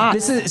kinds of goss.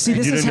 This is You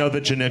didn't know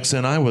that Janixa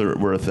and I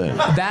were a thing.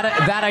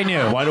 that I knew.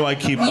 Why do I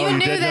keep? You you knew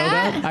did know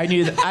that? that? I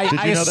knew that.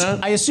 Did you know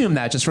that? I assumed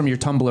that just from your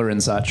Tumblr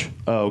and such.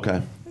 Oh,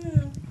 okay.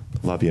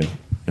 Love you.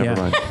 Never Yeah.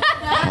 mind.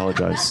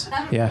 Apologize.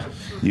 Yeah.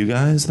 You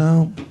guys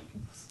though?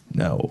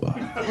 No.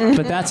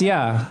 But that's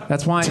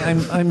why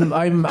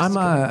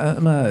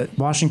I'm a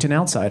Washington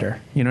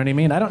outsider. You know what I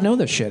mean? I don't know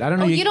this shit. I don't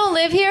know. Oh, you don't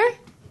live here?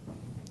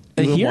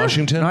 You live in here?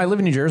 Washington? No, I live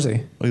in New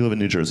Jersey. Oh, you live in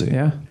New Jersey?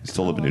 Yeah. You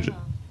still live in New Jersey?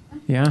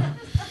 Yeah.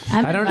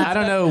 I don't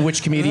know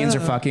which comedians are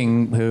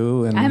fucking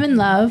who. And I'm in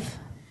love.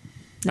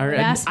 and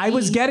ask I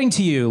was me. getting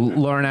to you,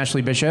 Lauren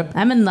Ashley Bishop.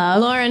 I'm in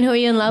love. Lauren, who are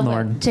you in love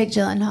Lauren. Jake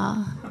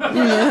Gyllenhaal.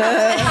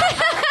 with?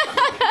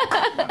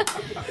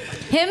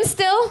 Him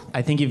still?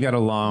 I think you've got a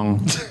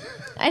long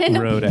I didn't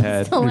know road people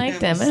ahead. still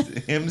liked him.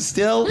 Him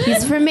still?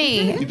 He's for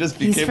me. He just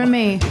He's became for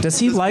me. Does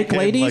he like Became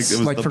ladies?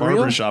 Like, it was the for barber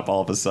real? shop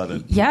all of a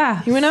sudden.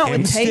 Yeah. He went out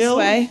Him with still?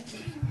 Tasteway.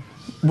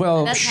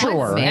 Well, That's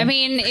sure. me. I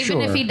mean, even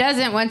Sure. if he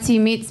doesn't, once he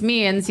meets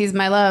me and sees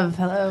my love,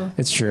 hello.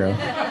 It's true.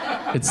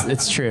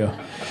 It's true.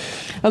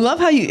 I love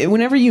how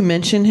whenever you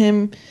mention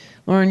him,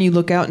 Lauren, you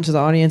look out into the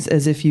audience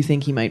as if you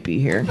think he might be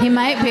here. He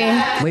might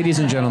be. Ladies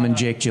and gentlemen,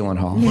 Jake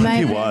Gyllenhaal. He What if might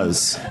he be.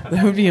 was?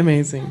 That would be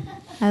amazing.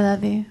 I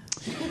love you.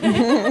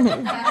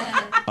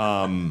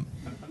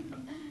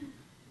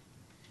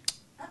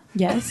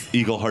 Yes.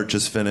 Eagle Heart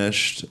just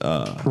finished.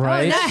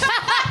 Right?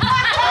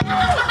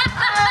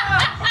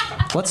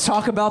 Let's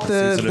talk about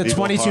Season the of Eagle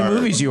 22 Heart.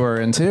 movies you were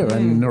in too,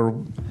 and or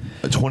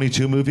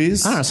 22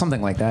 movies? I don't know,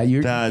 something like that.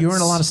 You That's- were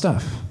in a lot of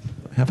stuff,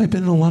 Have I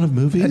been in a lot of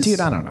movies? dude.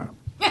 I don't know.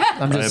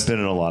 I'm I've just been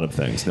in a lot of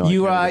things. No,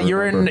 you. I can't even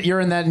remember. You're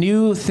in that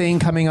new thing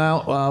coming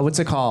out. What's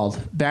it called?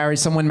 Barry.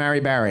 Someone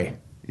marry Barry.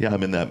 Yeah,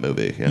 I'm in that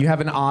movie. Yeah. You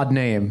have an odd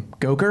name.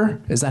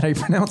 Goker? Is that how you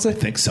pronounce I it?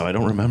 think so. I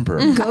don't remember.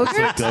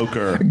 Goker? It's like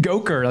Goker.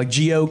 Goker, like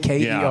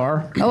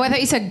Goker. Oh, I thought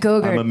you said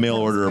Gogurt. I'm a mail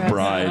order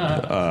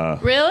bride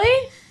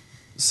Really?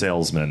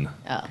 salesman.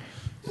 Oh.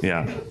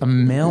 Yeah. A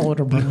mail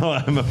order. No,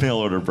 I'm a mail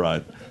order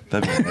bride.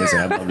 That'd be amazing.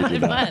 I'd love to do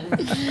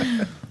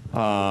that.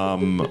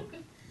 Fun.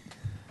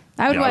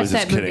 I would Yeah, I watch was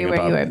just that movie kidding where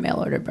about you it. were a mail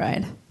order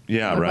bride.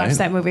 Yeah, I would right? watch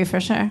that movie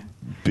for sure.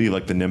 Be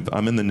like the nymph.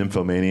 I'm in the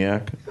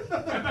Nymphomaniac.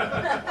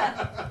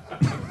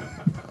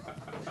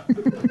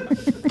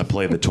 I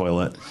play the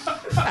toilet.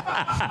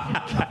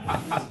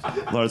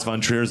 Lars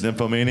von Trier's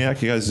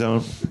Nymphomaniac. You guys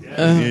don't,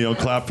 you don't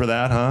clap for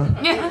that, huh?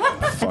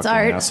 It's Fucking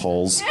art.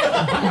 assholes.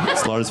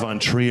 It's Lars von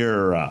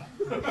Trier.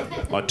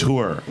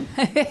 Auteur.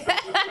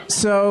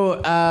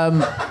 So,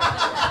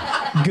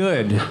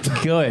 good.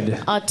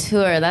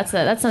 Auteur. That's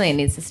something that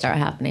needs to start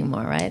happening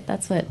more, right?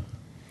 That's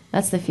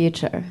the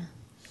future.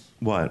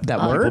 What? That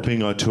People word?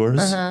 being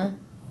auteurs?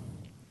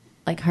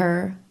 Like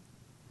her.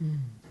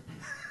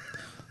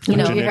 You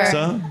know,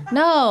 Janixa? her.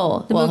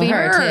 No, the movie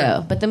Her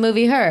too, but the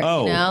movie Her.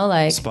 Oh, you know,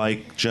 like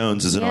Spike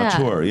Jones is an Yeah.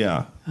 auteur,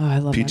 yeah. Oh, I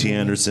love P.T.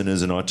 Anderson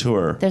is an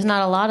auteur. there's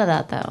not a lot of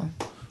that though.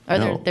 Or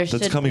No, there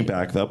that's should coming be.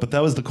 back though. But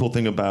that was the cool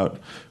thing about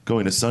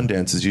going to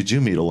Sundance is you do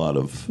meet a lot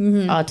of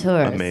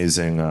Auteurs.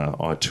 amazing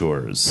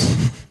auteurs.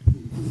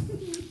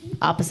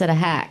 Opposite of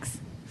hacks.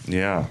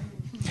 Yeah.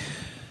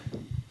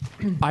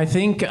 I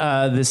think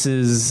this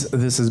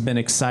has been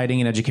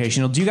exciting and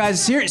educational. Do you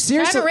guys Trying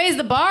seriously? to raise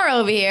the bar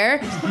over here.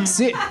 If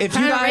you Trying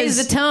to raise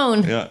guys, the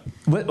tone. Yeah.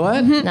 what?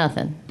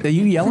 Nothing. Are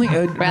you yelling?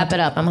 Wrap it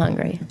up. I'm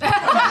hungry.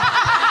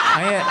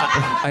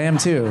 I am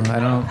too. I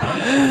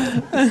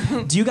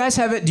don't. Do you guys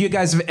have it? Do you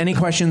guys have any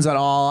questions at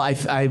all? I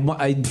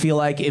feel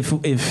like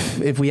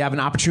if we have an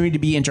opportunity to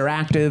be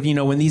interactive, you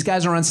know, when these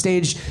guys are on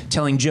stage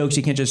telling jokes,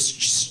 you can't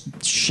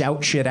just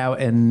shout shit out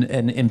and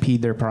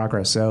impede their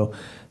progress. So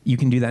you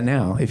can do that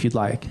now if you'd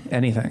like.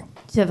 Anything.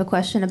 Do you have a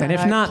question about And if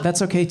art? not,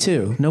 that's okay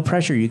too. No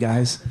pressure, you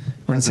guys.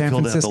 We're in San Feel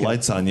to have the Francisco.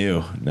 lights on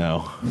you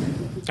now.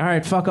 All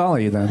right, fuck all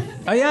of you then.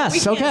 Oh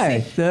yes,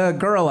 okay. The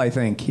girl, I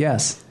think.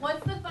 Yes.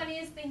 What's the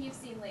funniest thing you've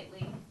seen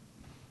lately?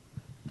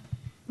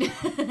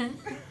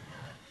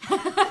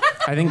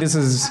 I think this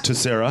is to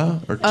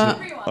Sarah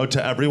or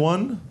to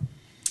everyone.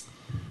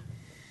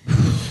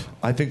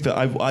 I think that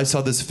I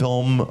saw this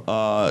film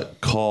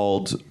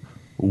called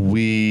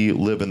We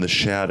Live in the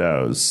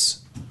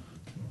Shadows.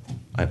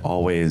 I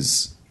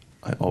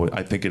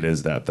think it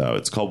is that though.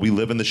 It's called We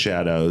Live in the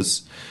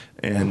Shadows,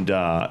 and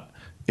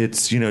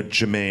it's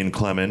Jermaine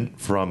Clement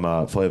from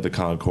Flight of the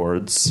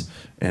Conchords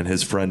and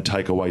his friend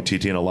Taika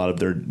Waititi and a lot of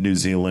their New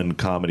Zealand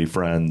comedy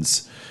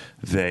friends.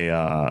 They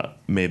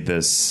made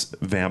this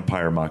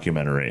vampire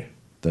mockumentary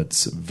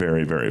that's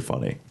very, very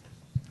funny.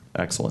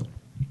 Excellent.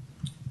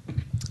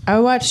 I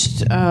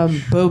watched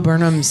Bo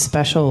Burnham's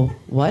special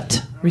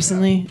What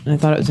recently, and I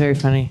thought it was very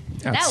funny.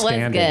 That was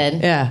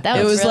good. Yeah, that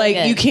it was really like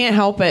good. you can't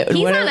help it.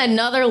 He's Whatever- on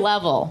another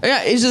level.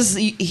 Yeah, it's just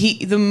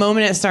the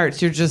moment it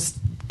starts, you're just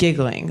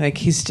giggling. Like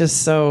he's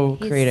just so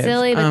He's creative.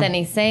 silly, but then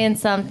he's saying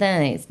something.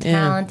 And he's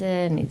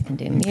talented, and he can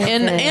do music.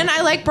 And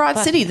I like Broad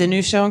City, the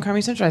new show on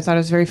Comedy Central. I thought it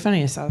was very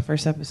funny. I saw the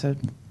first episode.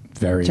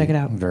 Check it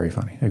out. Very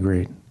funny.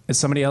 Agreed. Has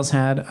somebody else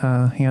had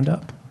a hand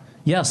up?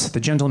 Yes, the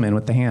gentleman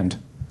with the hand.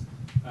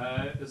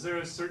 Is there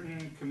a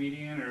certain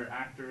comedian or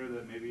actor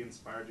that maybe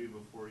inspired you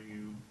before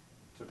you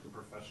took the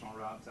professional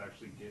route to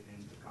actually get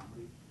into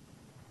comedy?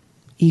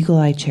 Eagle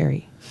Eye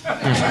Cherry.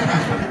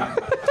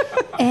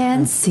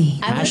 And see.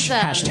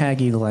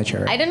 Hashtag Eagle Eye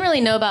Cherry. I didn't really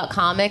know about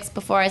comics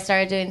before I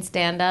started doing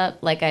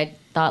stand-up. Like, I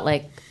thought,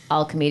 like,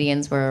 all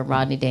comedians were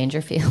Rodney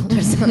Dangerfield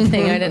or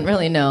something. I didn't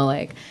really know,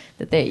 like,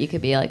 that you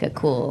could be, like, a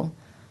cool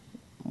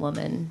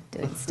woman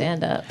doing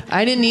stand-up.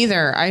 I didn't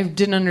either. I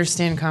didn't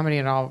understand comedy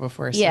at all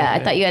before I started. Yeah,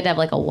 I thought you had to have,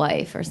 like, a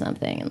wife or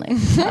something and,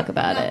 like, talk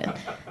about it.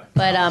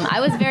 But I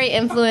was very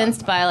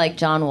influenced by, like,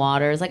 John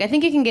Waters. Like, I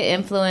think you can get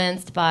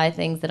influenced by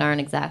things that aren't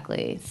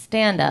exactly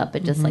stand-up,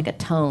 but just, like, a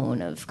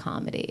tone of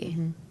comedy.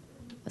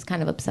 I was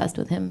kind of obsessed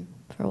with him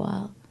for a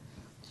while.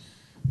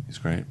 He's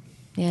great.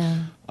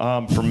 Yeah.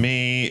 For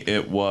me,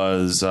 it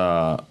was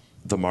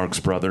the Marx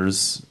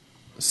Brothers,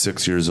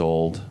 6 years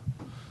old.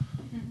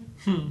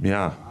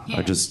 Yeah.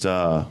 I just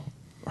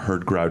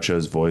heard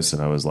Groucho's voice,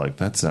 and I was like,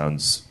 that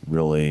sounds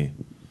really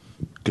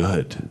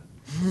good to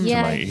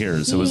my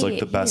ears. It was like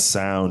the best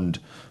sound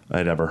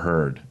I'd ever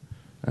heard.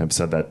 I've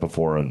said that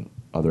before in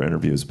other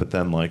interviews, but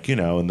then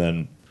and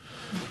then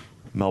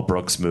Mel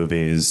Brooks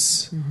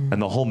movies and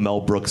the whole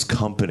Mel Brooks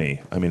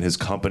company. I mean, his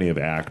company of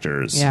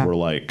actors were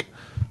like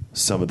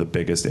some of the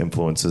biggest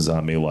influences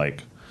on me,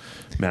 like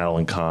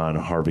Madeline Kahn,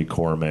 Harvey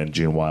Korman,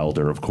 Gene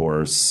Wilder, of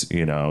course,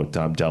 Dom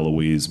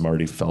DeLuise,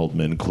 Marty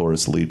Feldman,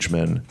 Cloris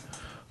Leachman.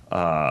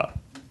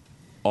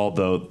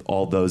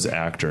 All those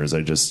actors,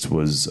 I just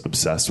was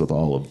obsessed with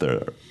all of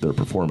their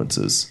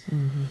performances.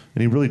 And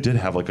he really did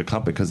have like a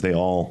company because they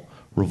all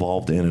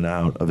revolved in and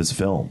out of his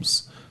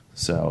films.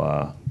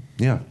 So,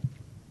 yeah.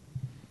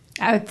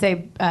 I would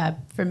say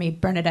for me,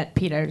 Bernadette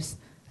Peters.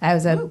 I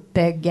was a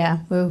big,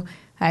 no,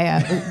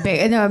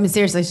 I mean,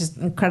 seriously, she's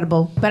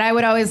incredible. But I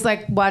would always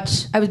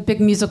watch. I was a big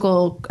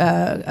musical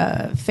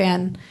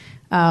fan,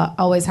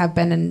 always have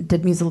been, and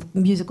did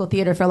musical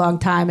theater for a long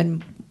time,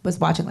 and was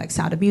watching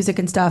Sound of Music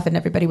and stuff, and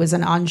everybody was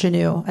an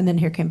ingenue. And then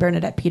here came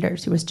Bernadette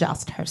Peters, who was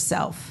just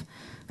herself,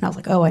 and I was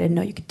like, oh, I didn't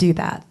know you could do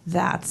that.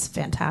 That's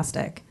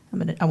fantastic.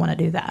 I want to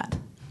do that.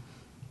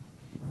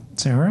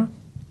 Sarah?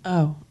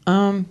 Oh,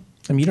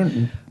 I mean, you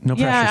don't. No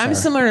pressure. Yeah, I'm Sarah.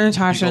 similar to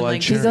Natasha. Eagle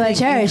Eye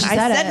Cherry. She I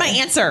said said it. my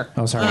answer.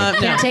 Oh, sorry.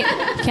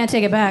 Can't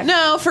take it back.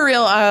 No, for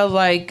real.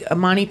 Like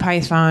Monty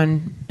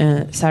Python,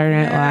 Saturday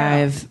Night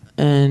Live,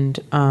 and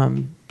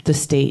The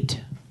State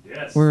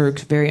were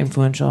very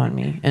influential on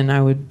me. And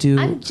I would do.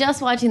 I'm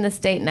just watching The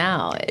State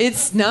now.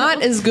 It's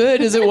not as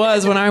good as it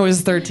was when I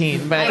was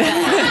 13, but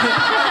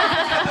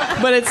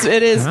but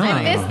it is. I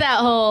funny. missed that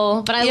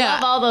whole, but I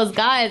love all those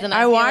guys, and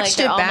I feel watched like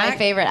they're it all my back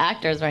favorite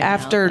actors right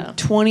after now.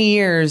 20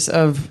 years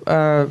of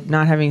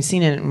not having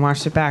seen it, and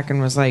watched it back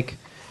and was like,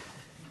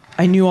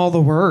 I knew all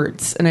the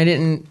words, and I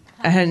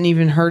hadn't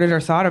even heard it or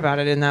thought about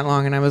it in that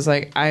long, and I was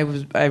like, I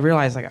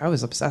realized I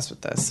was obsessed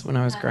with this when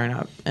I was growing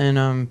up,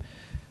 and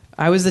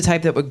I was the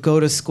type that would go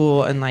to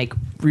school and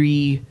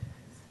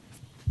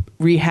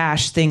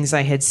rehash things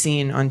I had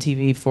seen on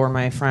TV for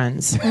my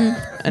friends,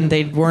 and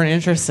they weren't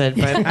interested,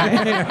 but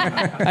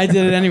I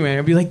did it anyway.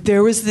 I'd be like,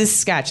 there was this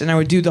sketch, and I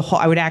would do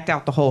I would act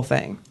out the whole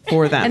thing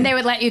for them. And they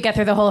would let you get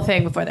through the whole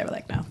thing before they were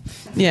like, no.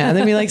 Yeah,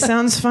 they'd be like,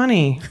 sounds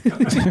funny.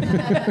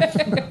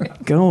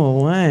 Go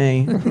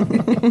away.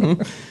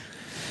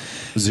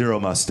 Zero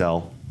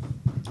Mostel.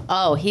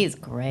 Oh, he's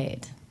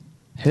great.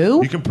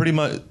 Who? You can pretty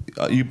much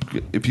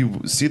if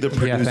you see the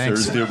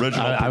producers, the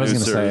original I was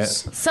gonna producers.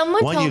 say it.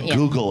 Someone why don't told you me.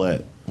 Google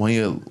it? Why don't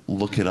you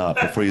look it up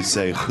before you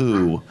say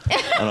who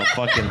on a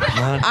fucking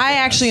podcast? I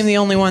actually am the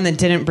only one that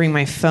didn't bring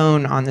my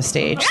phone on the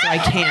stage, so I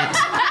can't.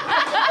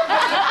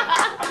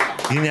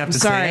 You didn't have to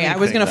say Sorry, I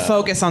was anything, going to though.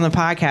 focus on the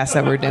podcast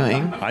that we're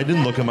doing. I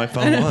didn't look at my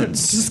phone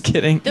once. Just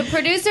kidding. The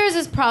Producers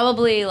is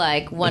probably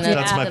like one of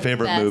That's my the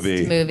favorite best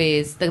movie.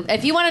 movies.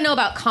 If you want to know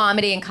about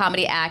comedy and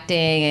comedy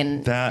acting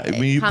and That I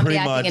mean, you comedy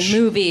pretty acting much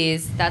in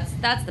movies, that's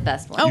the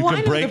best one. Oh, you well, I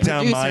can know break the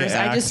down my Producers,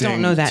 acting I just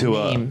don't know that to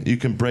name. you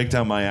can break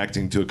down my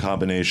acting to a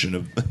combination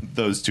of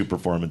those two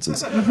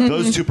performances.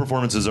 Those two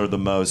performances are the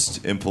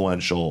most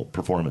influential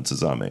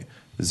performances on me.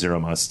 Zero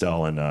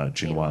Mostel and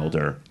Gene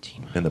Wilder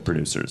in The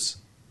Producers.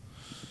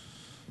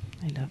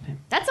 I love him.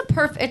 That's a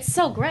perfect. It's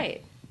so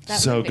great. That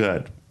So movie.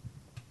 good.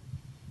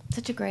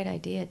 Such a great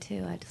idea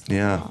too. I just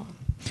Yeah.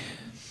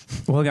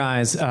 Well,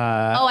 guys, Oh,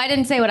 I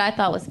didn't say what I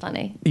thought was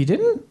funny. you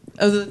didn't?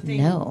 Oh, the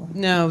thing.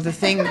 No, the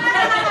thing.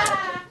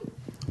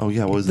 Oh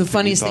yeah, what was The thing you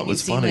funniest thought thing you've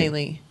was seen funny?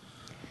 lately.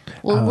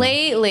 Well,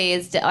 lately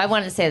is I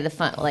wanted to say the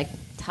fun like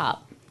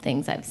top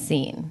things I've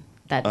seen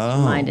that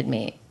reminded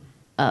me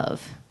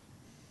of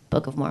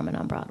Book of Mormon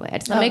on Broadway. I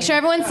just want to make sure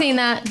everyone's seen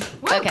that.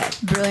 Okay,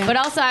 Brilliant. But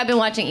also, I've been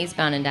watching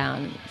Eastbound and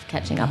Down,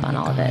 catching up on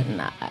all of it, and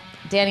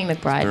Danny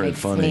McBride Very makes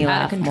funny. me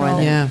Out of laugh more control.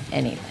 than Yeah.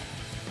 anything.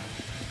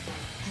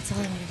 That's all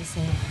I wanted to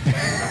say.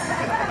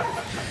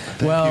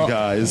 Well, You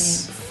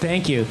guys.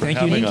 thank you. Thank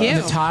you, Having us.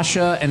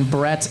 Natasha and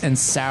Brett and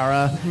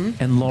Sarah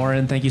and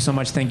Lauren. Thank you so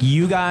much. Thank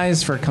you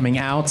guys for coming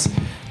out.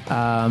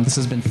 This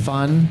has been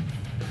fun.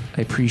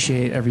 I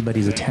appreciate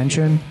everybody's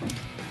attention.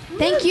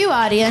 Thank you,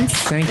 audience.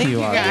 Thank you,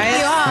 you, audience.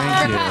 guys.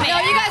 Thank you. No,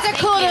 you guys are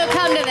cool to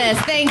come to this.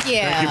 Thank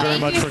you. Thank you very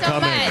much for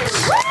coming.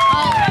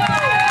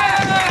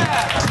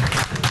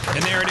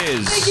 And there it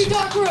is.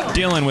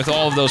 Dylan with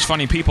all of those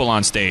funny people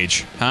on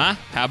stage. Huh?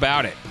 How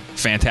about it?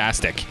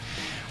 Fantastic.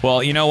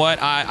 Well, you know what?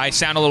 I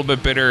sound a little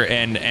bit bitter,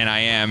 and I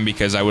am,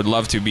 because I would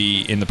love to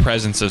be in the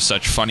presence of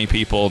such funny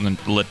people.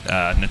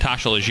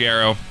 Natasha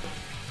Leggero,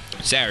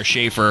 Sarah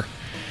Schaefer,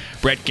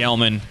 Brett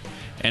Gelman,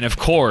 and of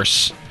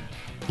course,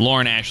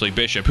 Lauren Ashley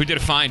Bishop, who did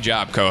a fine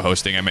job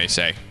co-hosting, I may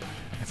say.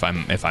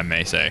 If I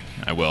may say,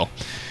 I will.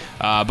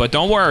 But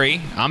don't worry,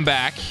 I'm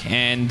back,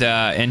 and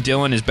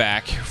Dylan is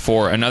back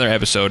for another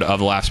episode of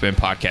the Laughspin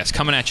Podcast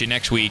coming at you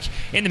next week.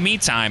 In the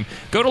meantime,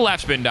 go to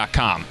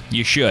laughspin.com.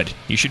 You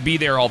should be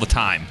there all the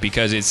time,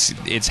 because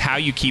it's how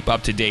you keep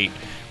up to date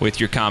with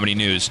your comedy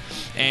news.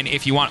 And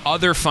if you want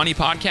other funny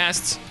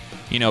podcasts,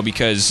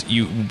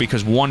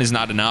 because one is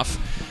not enough,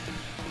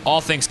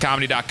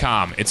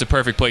 allthingscomedy.com. It's a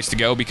perfect place to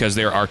go, because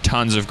there are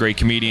tons of great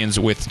comedians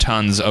with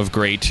tons of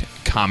great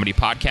comedy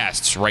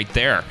podcasts right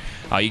there.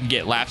 You can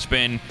get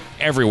Laughspin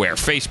everywhere: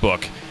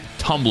 Facebook,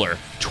 Tumblr,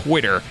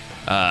 Twitter,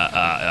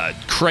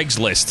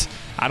 Craigslist.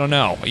 I don't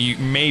know.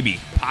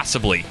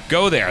 Possibly.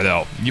 Go there,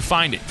 though. You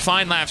find it.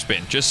 Find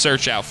Laughspin. Just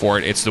search out for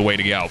it. It's the way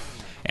to go.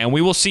 And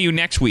we will see you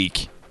next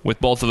week with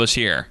both of us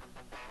here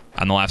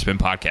on the Laughspin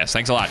Podcast.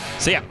 Thanks a lot.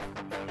 See ya.